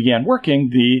he began working,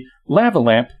 the lava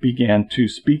lamp began to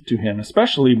speak to him,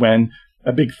 especially when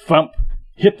a big thump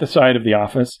hit the side of the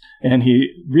office, and he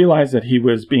realized that he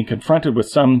was being confronted with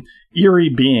some eerie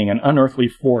being, an unearthly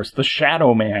force, the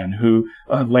Shadow Man, who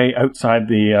lay outside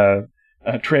the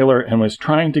trailer and was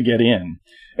trying to get in.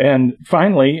 And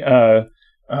finally,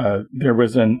 there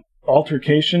was an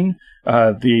altercation.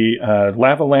 The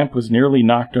lava lamp was nearly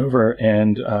knocked over,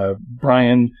 and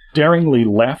Brian daringly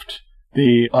left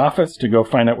the office to go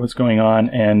find out what's going on.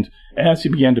 And as he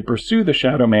began to pursue the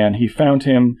Shadow Man, he found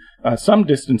him some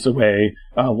distance away,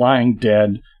 lying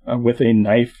dead with a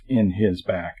knife in his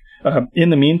back. In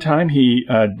the meantime, he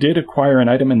did acquire an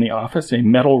item in the office, a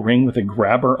metal ring with a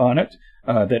grabber on it,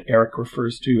 that Eric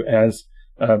refers to as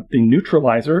the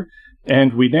neutralizer.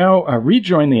 And we now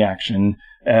rejoin the action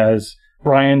as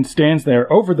Brian stands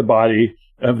there over the body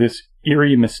of this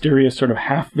eerie, mysterious, sort of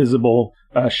half-visible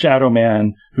Shadow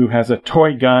Man who has a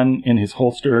toy gun in his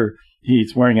holster.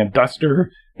 He's wearing a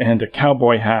duster and a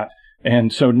cowboy hat.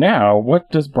 And so now,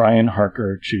 what does Brian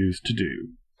Harker choose to do?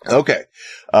 Okay.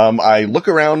 I look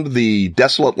around the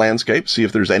desolate landscape, see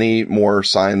if there's any more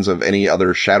signs of any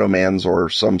other Shadow Mans or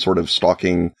some sort of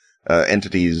stalking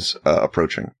entities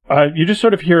approaching. You just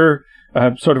sort of hear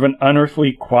sort of an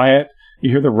unearthly quiet. You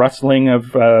hear the rustling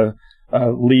of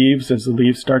leaves as the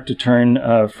leaves start to turn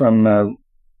from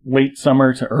late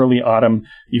summer to early autumn.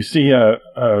 You see a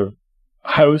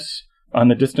house on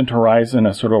the distant horizon,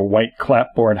 a sort of white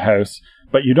clapboard house,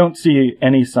 but you don't see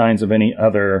any signs of any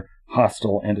other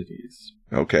hostile entities.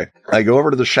 Okay. I go over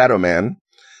to the Shadow Man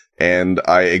and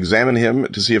I examine him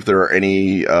to see if there are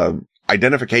any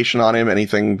identification on him,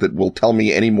 anything that will tell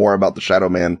me any more about the Shadow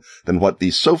Man than what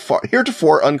the so far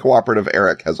heretofore uncooperative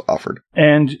Eric has offered.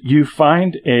 And you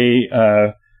find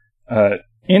in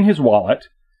his wallet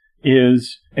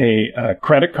is a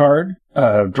credit card,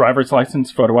 driver's license,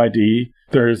 photo ID.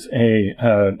 There's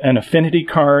an affinity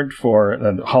card for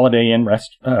Holiday Inn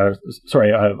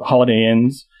Holiday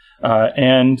Inns.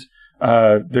 And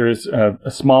there's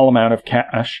a small amount of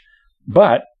cash,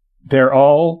 but they're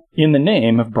all in the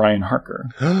name of Brian Harker.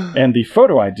 And the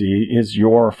photo ID is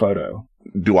your photo.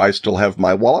 Do I still have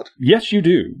my wallet? Yes, you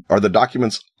do. Are the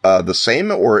documents the same,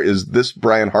 or is this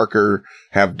Brian Harker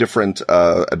have different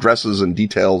addresses and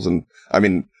details? And I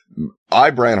mean,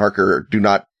 Brian Harker, do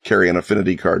not carry an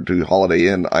affinity card to Holiday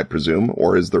Inn, I presume,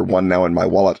 or is there one now in my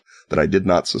wallet that I did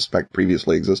not suspect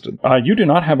previously existed? You do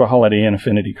not have a Holiday Inn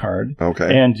affinity card.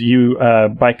 Okay. And you,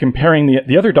 by comparing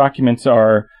the other documents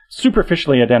are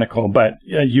superficially identical, but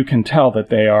you can tell that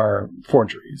they are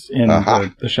forgeries in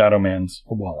the Shadow Man's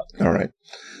wallet. All right.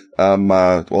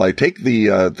 Well, I take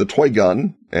the toy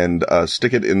gun and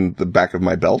stick it in the back of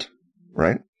my belt,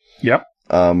 right? Yep.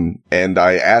 And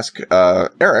I ask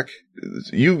Eric,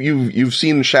 you've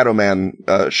seen Shadow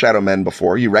Men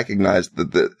before. You recognize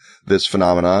this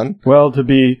phenomenon. Well, to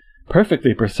be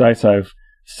perfectly precise, I've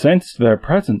sensed their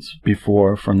presence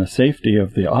before from the safety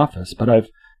of the office, but I've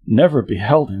never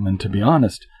beheld him, and to be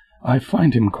honest, I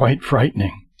find him quite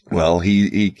frightening. Well,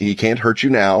 he can't hurt you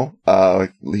now.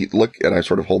 Look, and I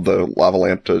sort of hold the lava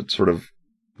lamp to sort of,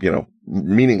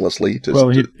 meaninglessly.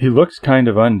 He looks kind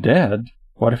of undead.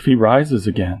 What if he rises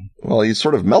again? Well, he's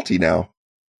sort of melty now.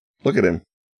 Look at him.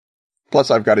 Plus,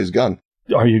 I've got his gun.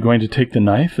 Are you going to take the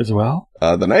knife as well?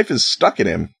 The knife is stuck in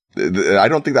him. I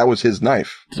don't think that was his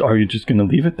knife. Are you just going to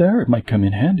leave it there? It might come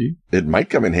in handy. It might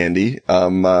come in handy.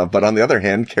 But on the other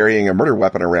hand, carrying a murder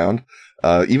weapon around,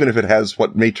 even if it has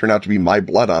what may turn out to be my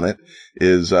blood on it,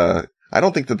 is, I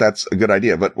don't think that that's a good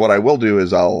idea. But what I will do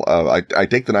is I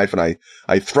take the knife and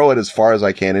I throw it as far as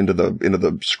I can into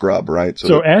the scrub, right?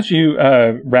 So as you,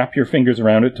 wrap your fingers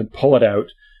around it to pull it out,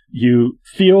 you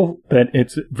feel that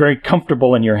it's very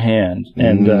comfortable in your hand,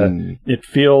 and it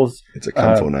feels it's a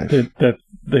kung fu knife.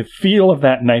 The feel of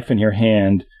that knife in your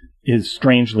hand is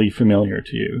strangely familiar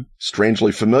to you.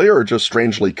 Strangely familiar, or just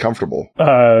strangely comfortable?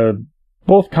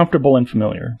 Both comfortable and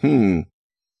familiar.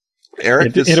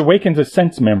 Eric, it awakens a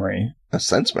sense memory. A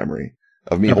sense memory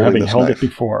of me of holding having this held knife. it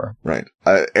before. Right,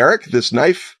 Eric, this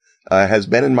knife has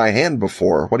been in my hand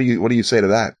before. What do you say to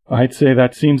that? I'd say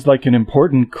that seems like an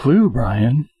important clue,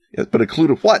 Brian. Yeah, but a clue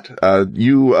to what?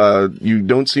 You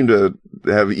don't seem to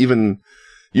have even.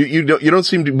 You don't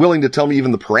seem willing to tell me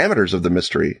even the parameters of the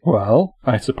mystery. Well,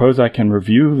 I suppose I can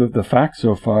review the facts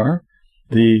so far.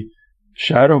 The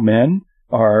Shadow Men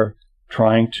are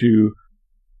trying to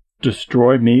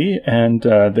destroy me, and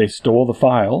they stole the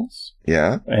files.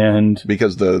 Yeah. And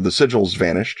because the sigils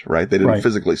vanished, right? They didn't right.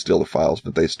 physically steal the files,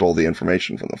 but they stole the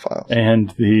information from the files.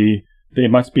 And they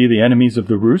must be the enemies of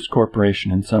the Roost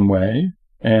Corporation in some way.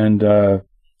 And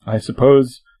I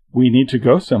suppose we need to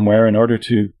go somewhere in order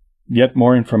to get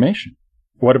more information.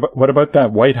 What about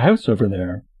that White House over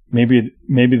there? Maybe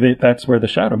that's where the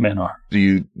Shadow Men are.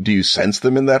 Do you sense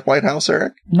them in that White House,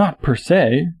 Eric? Not per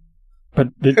se, but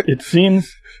it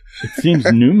seems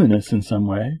numinous in some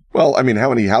way. Well, I mean, how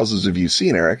many houses have you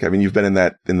seen, Eric? I mean, you've been in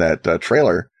that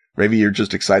trailer. Maybe you're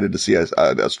just excited to see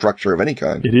a structure of any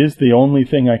kind. It is the only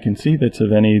thing I can see that's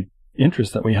of any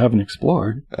interest that we haven't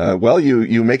explored. Well,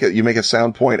 you make a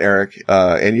sound point, Eric,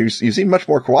 and you seem much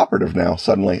more cooperative now.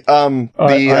 Suddenly, I'm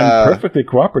perfectly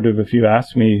cooperative if you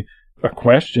ask me a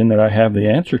question that I have the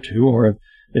answer to, or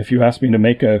if you ask me to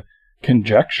make a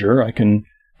conjecture, I can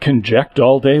conject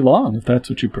all day long if that's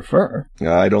what you prefer.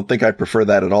 I don't think I prefer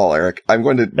that at all, Eric. I'm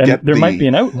going to might be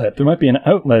an outlet. There might be an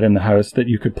outlet in the house that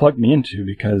you could plug me into,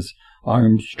 because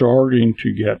I'm starting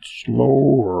to get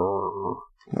slower.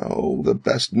 Oh, the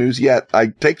best news yet. I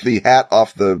take the hat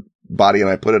off the body and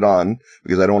I put it on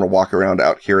because I don't want to walk around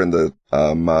out here in the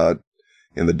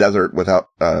desert without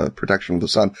protection of the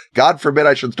sun. God forbid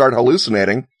I should start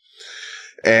hallucinating.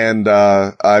 And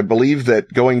I believe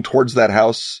that going towards that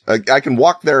house, I can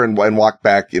walk there and walk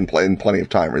back in plenty of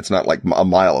time. It's not like a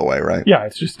mile away, right? Yeah,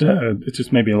 it's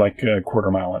just maybe like a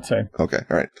quarter mile, let's say. Okay,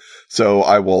 all right. So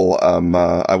I will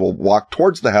walk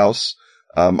towards the house.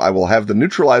 I will have the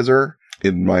neutralizer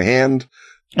in my hand.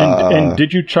 And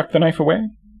did you chuck the knife away?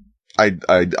 I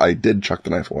did chuck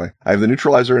the knife away. I have the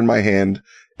neutralizer in my hand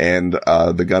and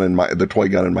the toy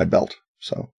gun in my belt.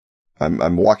 So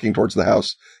I'm walking towards the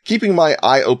house, keeping my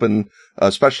eye open,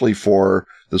 especially for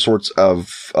the sorts of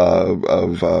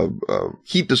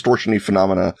heat distortion-y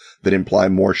phenomena that imply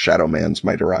more Shadow Mans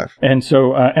might arrive. And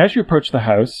so as you approach the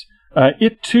house,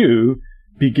 it too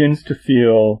begins to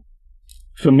feel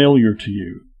familiar to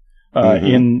you.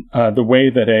 In the way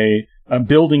that a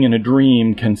building in a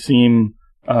dream can seem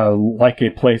like a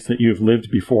place that you've lived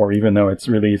before, even though it's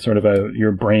really sort of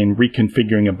your brain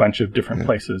reconfiguring a bunch of different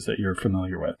places that you're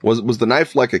familiar with. Was the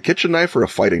knife like a kitchen knife or a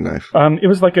fighting knife? It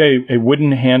was like a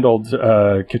wooden-handled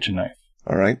kitchen knife.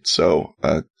 All right, so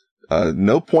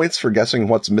no points for guessing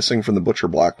what's missing from the butcher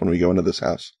block when we go into this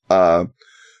house. All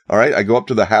right, I go up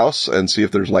to the house and see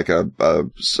if there's like a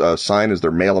sign. Is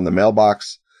there mail in the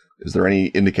mailbox? Is there any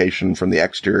indication from the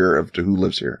exterior of to who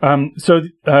lives here? So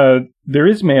there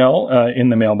is mail in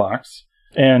the mailbox.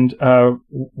 And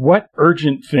what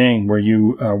urgent thing were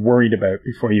you worried about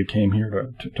before you came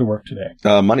here to work today?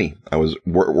 Money. I was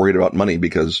worried about money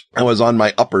because I was on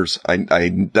my uppers. I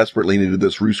desperately needed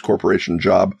this Roost Corporation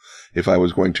job if I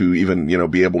was going to even,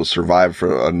 be able to survive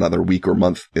for another week or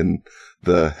month in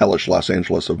the hellish Los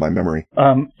Angeles of my memory.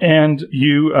 And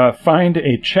you find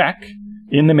a check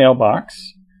in the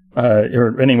mailbox.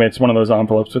 Or anyway, it's one of those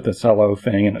envelopes with a cello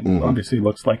thing, and it obviously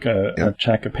looks like a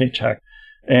check, a paycheck.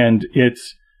 And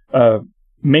it's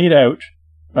made out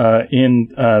in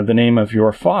the name of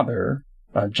your father,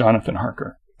 Jonathan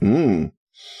Harker.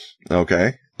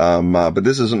 Okay. But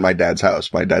this isn't my dad's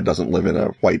house. My dad doesn't live in a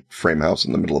white frame house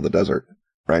in the middle of the desert,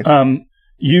 right?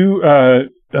 You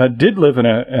did live in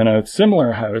a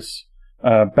similar house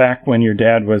back when your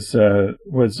dad was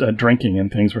drinking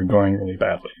and things were going really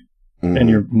badly. Mm-hmm. And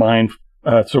your mind.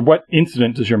 So, what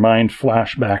incident does your mind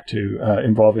flash back to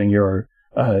involving your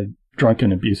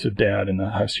drunken, abusive dad in the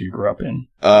house you grew up in?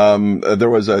 There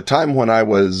was a time when I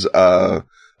was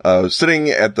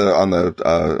sitting on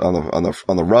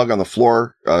the rug on the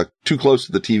floor, too close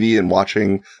to the TV and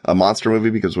watching a monster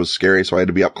movie because it was scary, so I had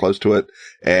to be up close to it.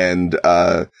 And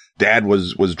Dad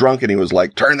was drunk and he was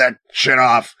like, "Turn that shit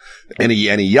off!" And he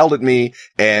yelled at me,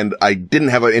 and I didn't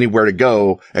have anywhere to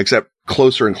go except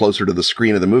closer and closer to the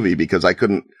screen of the movie because I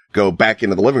couldn't go back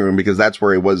into the living room because that's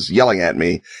where he was yelling at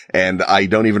me. And I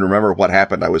don't even remember what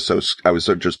happened. I was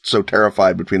just so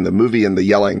terrified between the movie and the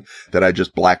yelling that I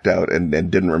just blacked out and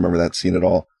didn't remember that scene at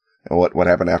all. And what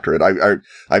happened after it.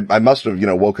 I must have,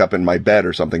 woke up in my bed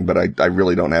or something, but I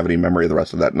really don't have any memory of the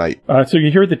rest of that night. So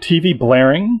you hear the TV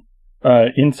blaring,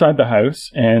 inside the house,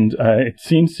 and, it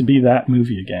seems to be that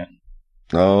movie again.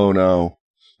 Oh no,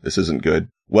 this isn't good.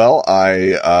 Well,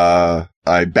 I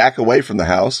back away from the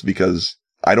house because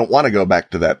I don't want to go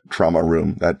back to that trauma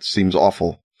room. That seems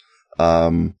awful.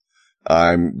 I'm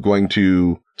going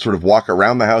to sort of walk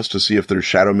around the house to see if there's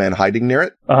shadow men hiding near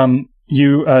it.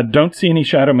 You don't see any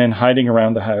shadow men hiding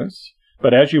around the house,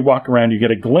 but as you walk around, you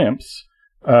get a glimpse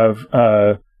of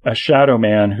a shadow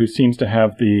man who seems to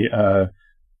have the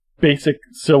basic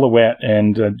silhouette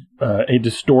and a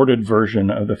distorted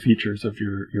version of the features of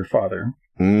your father.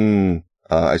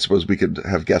 I suppose we could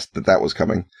have guessed that was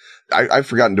coming. I've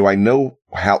forgotten. Do I know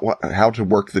how to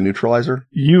work the neutralizer?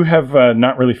 You have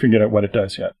not really figured out what it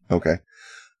does yet. Okay.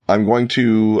 I'm going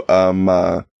to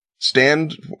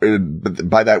stand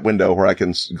by that window where I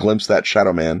can glimpse that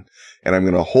shadow man, and I'm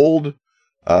going to hold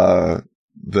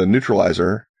the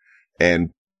neutralizer and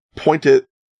point it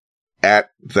at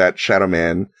that shadow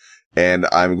man, and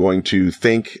I'm going to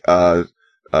think,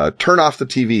 turn off the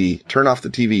TV, turn off the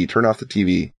TV, turn off the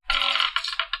TV.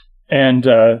 And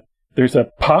there's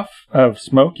a puff of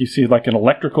smoke. You see like an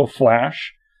electrical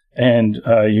flash, and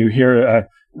you hear,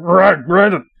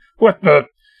 what the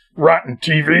rotten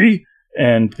TV?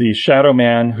 And the shadow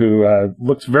man, who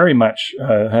looks very much,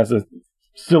 has a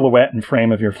silhouette and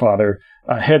frame of your father,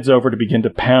 heads over to begin to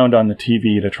pound on the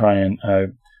TV to try and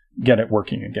get it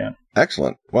working again.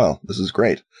 Excellent. Well, this is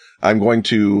great. I'm going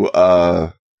to,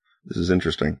 this is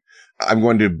interesting. I'm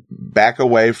going to back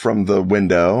away from the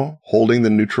window, holding the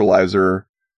neutralizer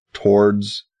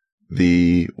towards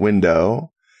the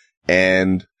window,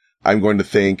 and I'm going to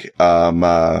think,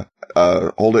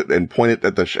 hold it and point it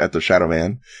at the shadow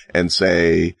man and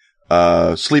say,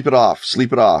 sleep it off,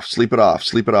 sleep it off, sleep it off,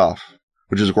 sleep it off,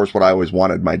 which is, of course, what I always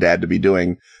wanted my dad to be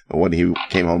doing when he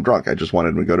came home drunk. I just wanted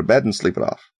him to go to bed and sleep it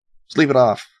off. Sleep it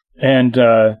off. And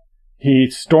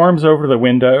he storms over the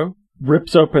window,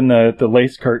 rips open the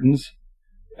lace curtains,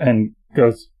 and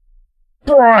goes,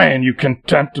 "Brian, you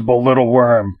contemptible little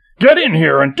worm, get in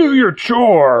here and do your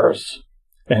chores."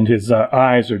 And his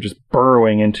eyes are just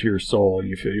burrowing into your soul.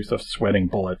 You feel yourself sweating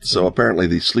bullets. So apparently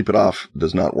the sleep it off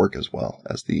does not work as well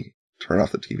as the turn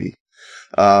off the TV.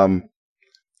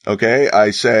 Okay,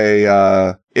 I say,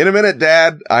 in a minute,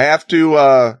 Dad, I have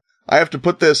to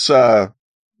put this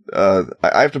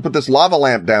lava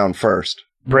lamp down first.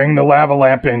 Bring the lava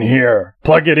lamp in here.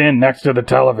 Plug it in next to the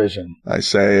television. I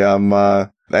say,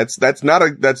 that's not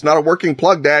a working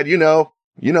plug, Dad. You know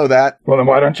that. Well, then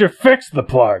why don't you fix the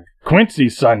plug?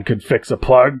 Quincy's son could fix a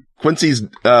plug. Quincy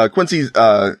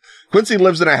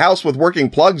lives in a house with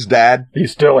working plugs, Dad.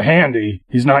 He's still handy.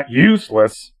 He's not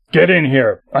useless. Get in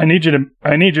here. I need you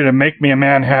to make me a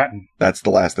Manhattan. That's the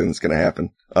last thing that's going to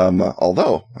happen.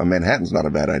 Although a Manhattan's not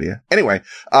a bad idea. Anyway,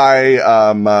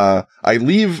 I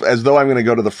leave as though I'm going to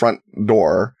go to the front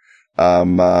door.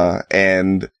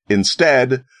 And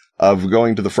instead of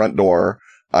going to the front door,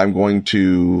 I'm going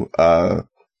to,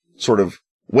 sort of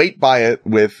wait by it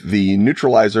with the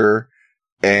neutralizer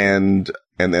and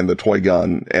the toy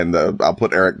gun, and I'll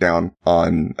put Eric down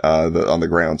on the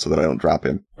ground so that I don't drop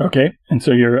him. Okay. And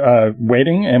so you're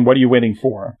waiting, and what are you waiting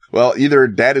for? Well, either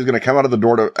Dad is going to come out the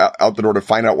door to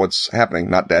find out what's happening.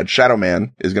 Not Dad. Shadow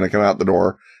Man is going to come out the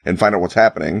door and find out what's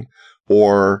happening,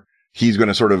 or he's going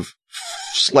to sort of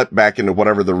slip back into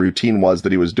whatever the routine was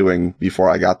that he was doing before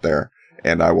I got there,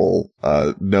 and I will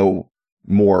know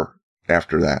more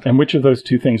after that. And which of those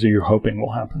two things are you hoping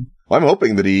will happen? Well, I'm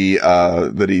hoping that he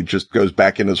just goes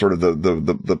back into sort of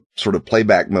the sort of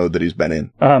playback mode that he's been in.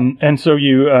 And so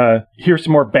you hear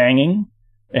some more banging,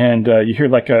 and you hear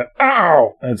like a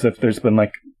ow, as if he's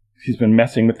been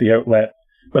messing with the outlet.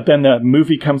 But then the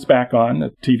movie comes back on,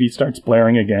 the TV starts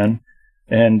blaring again,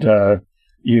 and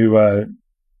you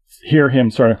hear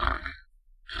him sort of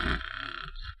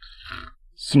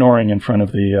snoring in front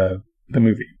of the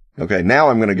movie. Okay, now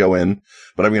I'm going to go in,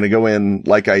 but I'm going to go in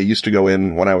like I used to go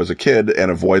in when I was a kid and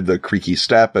avoid the creaky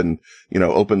step and,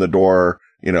 open the door,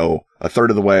 a third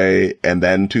of the way and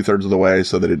then 2/3 of the way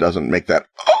so that it doesn't make that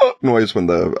noise when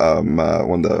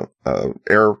the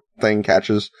air thing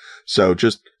catches. So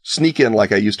just sneak in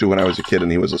like I used to when I was a kid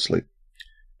and he was asleep.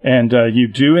 And you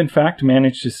do, in fact,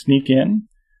 manage to sneak in,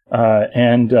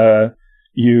 and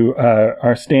you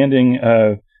are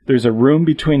standing. There's a room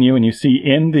between you, and you see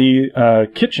in the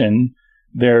kitchen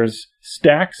there's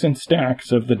stacks and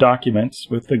stacks of the documents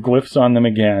with the glyphs on them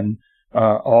again,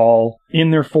 all in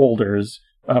their folders,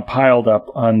 piled up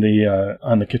on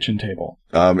the kitchen table.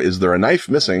 Is there a knife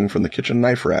missing from the kitchen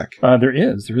knife rack? There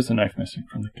is. There is a knife missing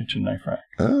from the kitchen knife rack.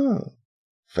 Oh,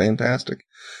 fantastic.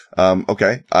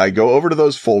 Okay. I go over to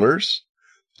those folders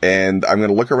and I'm going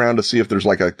to look around to see if there's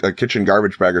like a kitchen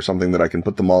garbage bag or something that I can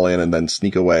put them all in and then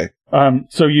sneak away.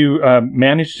 So you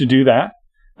manage to do that.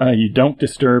 You don't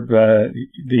disturb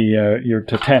your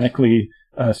titanically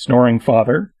snoring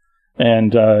father,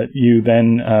 and you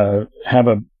then have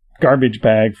a garbage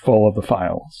bag full of the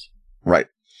files. Right.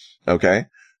 Okay.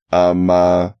 I'm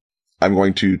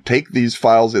going to take these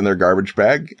files in their garbage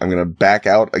bag. I'm going to back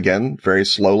out again very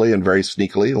slowly and very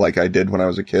sneakily like I did when I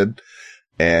was a kid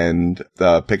and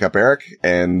pick up Eric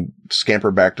and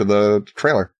scamper back to the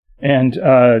trailer. And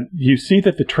you see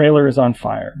that the trailer is on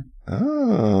fire.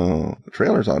 Oh, the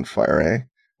trailer's on fire, eh?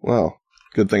 Well,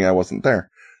 good thing I wasn't there.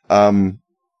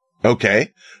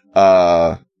 Okay.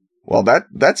 Well,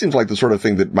 that seems like the sort of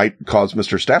thing that might cause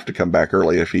Mr. Staff to come back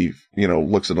early if he,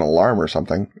 looks at an alarm or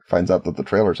something, finds out that the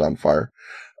trailer's on fire.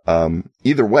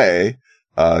 Either way,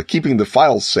 keeping the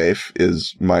files safe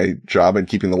is my job and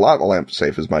keeping the lava lamp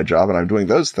safe is my job, and I'm doing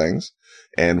those things.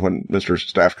 And when Mr.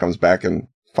 Staff comes back and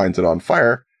finds it on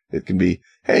fire, it can be,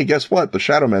 hey, guess what? The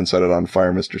Shadow Man set it on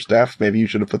fire, Mr. Staff. Maybe you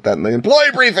should have put that in the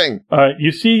employee briefing.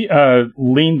 You see,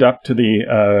 leaned up to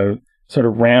the sort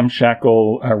of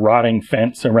ramshackle, rotting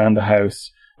fence around the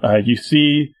house, you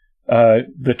see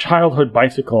the childhood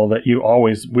bicycle that you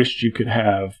always wished you could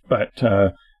have, but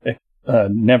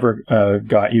never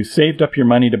got. You saved up your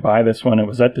money to buy this one. It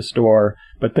was at the store,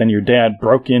 but then your dad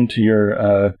broke into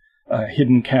your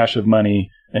hidden cache of money,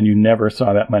 and you never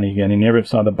saw that money again. You never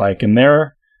saw the bike. And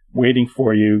there, waiting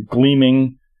for you,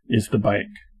 gleaming, is the bike.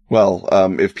 Well,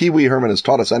 if Pee Wee Herman has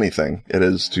taught us anything, it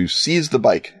is to seize the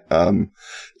bike.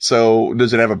 So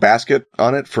does it have a basket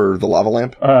on it for the lava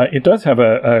lamp? It does have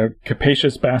a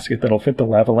capacious basket that'll fit the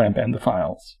lava lamp and the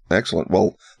files. Excellent.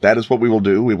 Well, that is what we will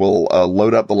do. We will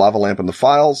load up the lava lamp and the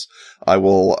files. I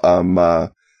will,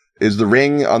 is the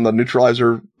ring on the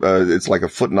neutralizer, it's like a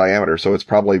foot in diameter, so it's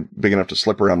probably big enough to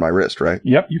slip around my wrist, right?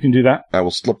 Yep, you can do that. I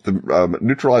will slip the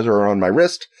neutralizer around my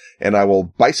wrist, and I will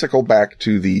bicycle back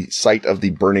to the site of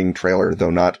the burning trailer, though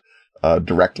not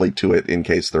directly to it in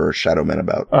case there are shadow men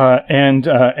about. And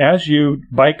as you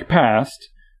bike past,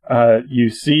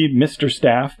 you see Mr.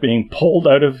 Staff being pulled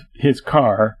out of his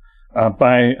car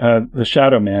by the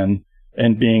Shadow Man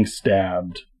and being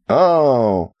stabbed.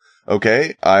 Oh,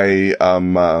 okay. I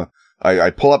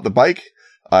pull up the bike,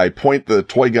 I point the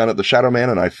toy gun at the Shadow Man,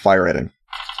 and I fire at him.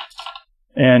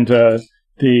 And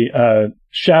the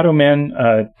Shadow Men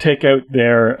take out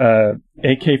their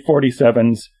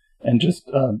AK-47s and just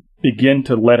begin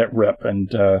to let it rip.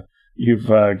 And you've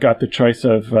got the choice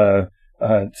of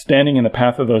standing in the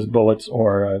path of those bullets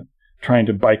or trying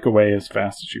to bike away as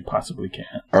fast as you possibly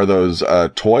can. Are those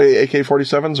toy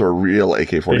AK-47s or real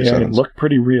AK-47s? They look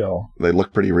pretty real. They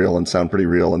look pretty real and sound pretty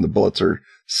real, and the bullets are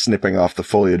snipping off the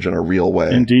foliage in a real way.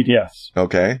 Indeed, yes.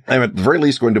 Okay. I'm at the very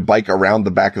least going to bike around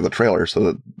the back of the trailer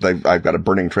so that I've got a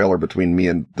burning trailer between me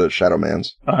and the Shadow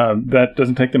Mans. That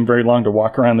doesn't take them very long to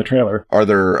walk around the trailer. Are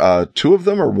there 2 of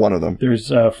them or 1 of them? There's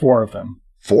 4 of them.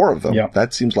 4 of them? Yep.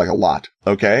 That seems like a lot.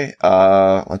 Okay.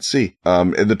 Let's see.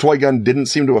 The toy gun didn't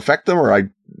seem to affect them,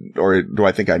 or do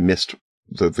I think I missed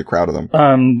the crowd of them?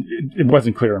 It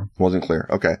wasn't clear. Wasn't clear.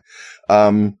 Okay.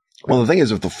 Well, the thing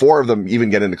is, if the 4 of them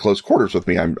even get into close quarters with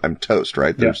me, I'm toast,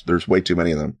 right? There's way too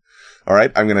many of them. All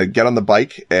right. I'm going to get on the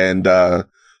bike and,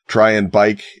 try and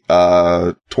bike,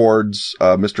 towards,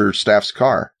 Mr. Staff's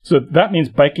car. So that means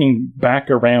biking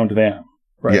back around them,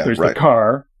 right? Yeah, there's right. the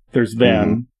car, there's them.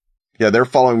 Mm-hmm. Yeah, they're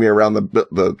following me around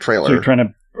the trailer. So you're trying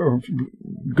to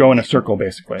go in a circle,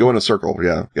 basically. Go in a circle,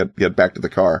 yeah. Get back to the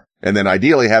car. And then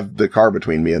ideally have the car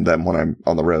between me and them when I'm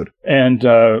on the road. And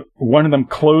one of them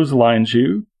clotheslines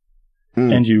you,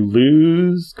 and you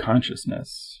lose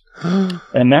consciousness.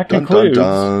 And that concludes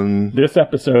this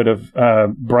episode of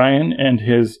Brian and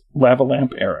his lava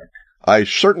lamp Eric. I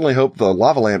certainly hope the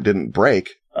lava lamp didn't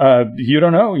break. You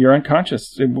don't know. You're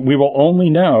unconscious. We will only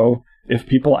know if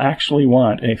people actually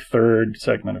want a third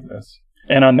segment of this.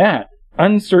 And on that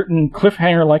uncertain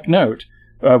cliffhanger-like note,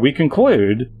 we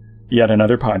conclude yet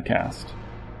another podcast.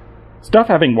 Stuff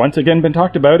having once again been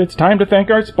talked about, it's time to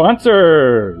thank our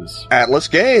sponsors. Atlas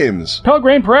Games.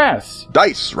 Pelgrane Press.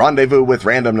 Dice, Rendezvous with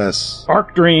Randomness.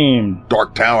 Arc Dream.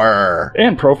 Dork Tower.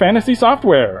 And Pro Fantasy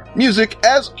Software. Music,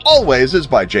 as always, is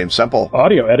by James Semple.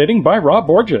 Audio editing by Rob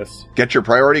Borges. Get your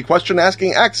priority question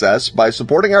asking access by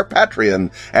supporting our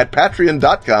Patreon at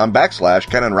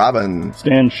patreon.com/Ken and Robin.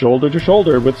 Stand shoulder to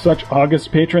shoulder with such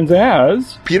august patrons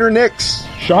as Peter Nix.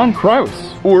 Sean Krause.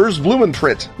 Urs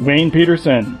Blumentritt. Wayne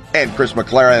Peterson. And Chris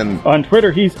McLaren. On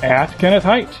Twitter, he's at Kenneth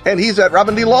Height. And he's at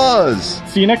Robin D. Laws.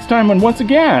 See you next time when once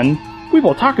again, we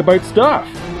will talk about stuff.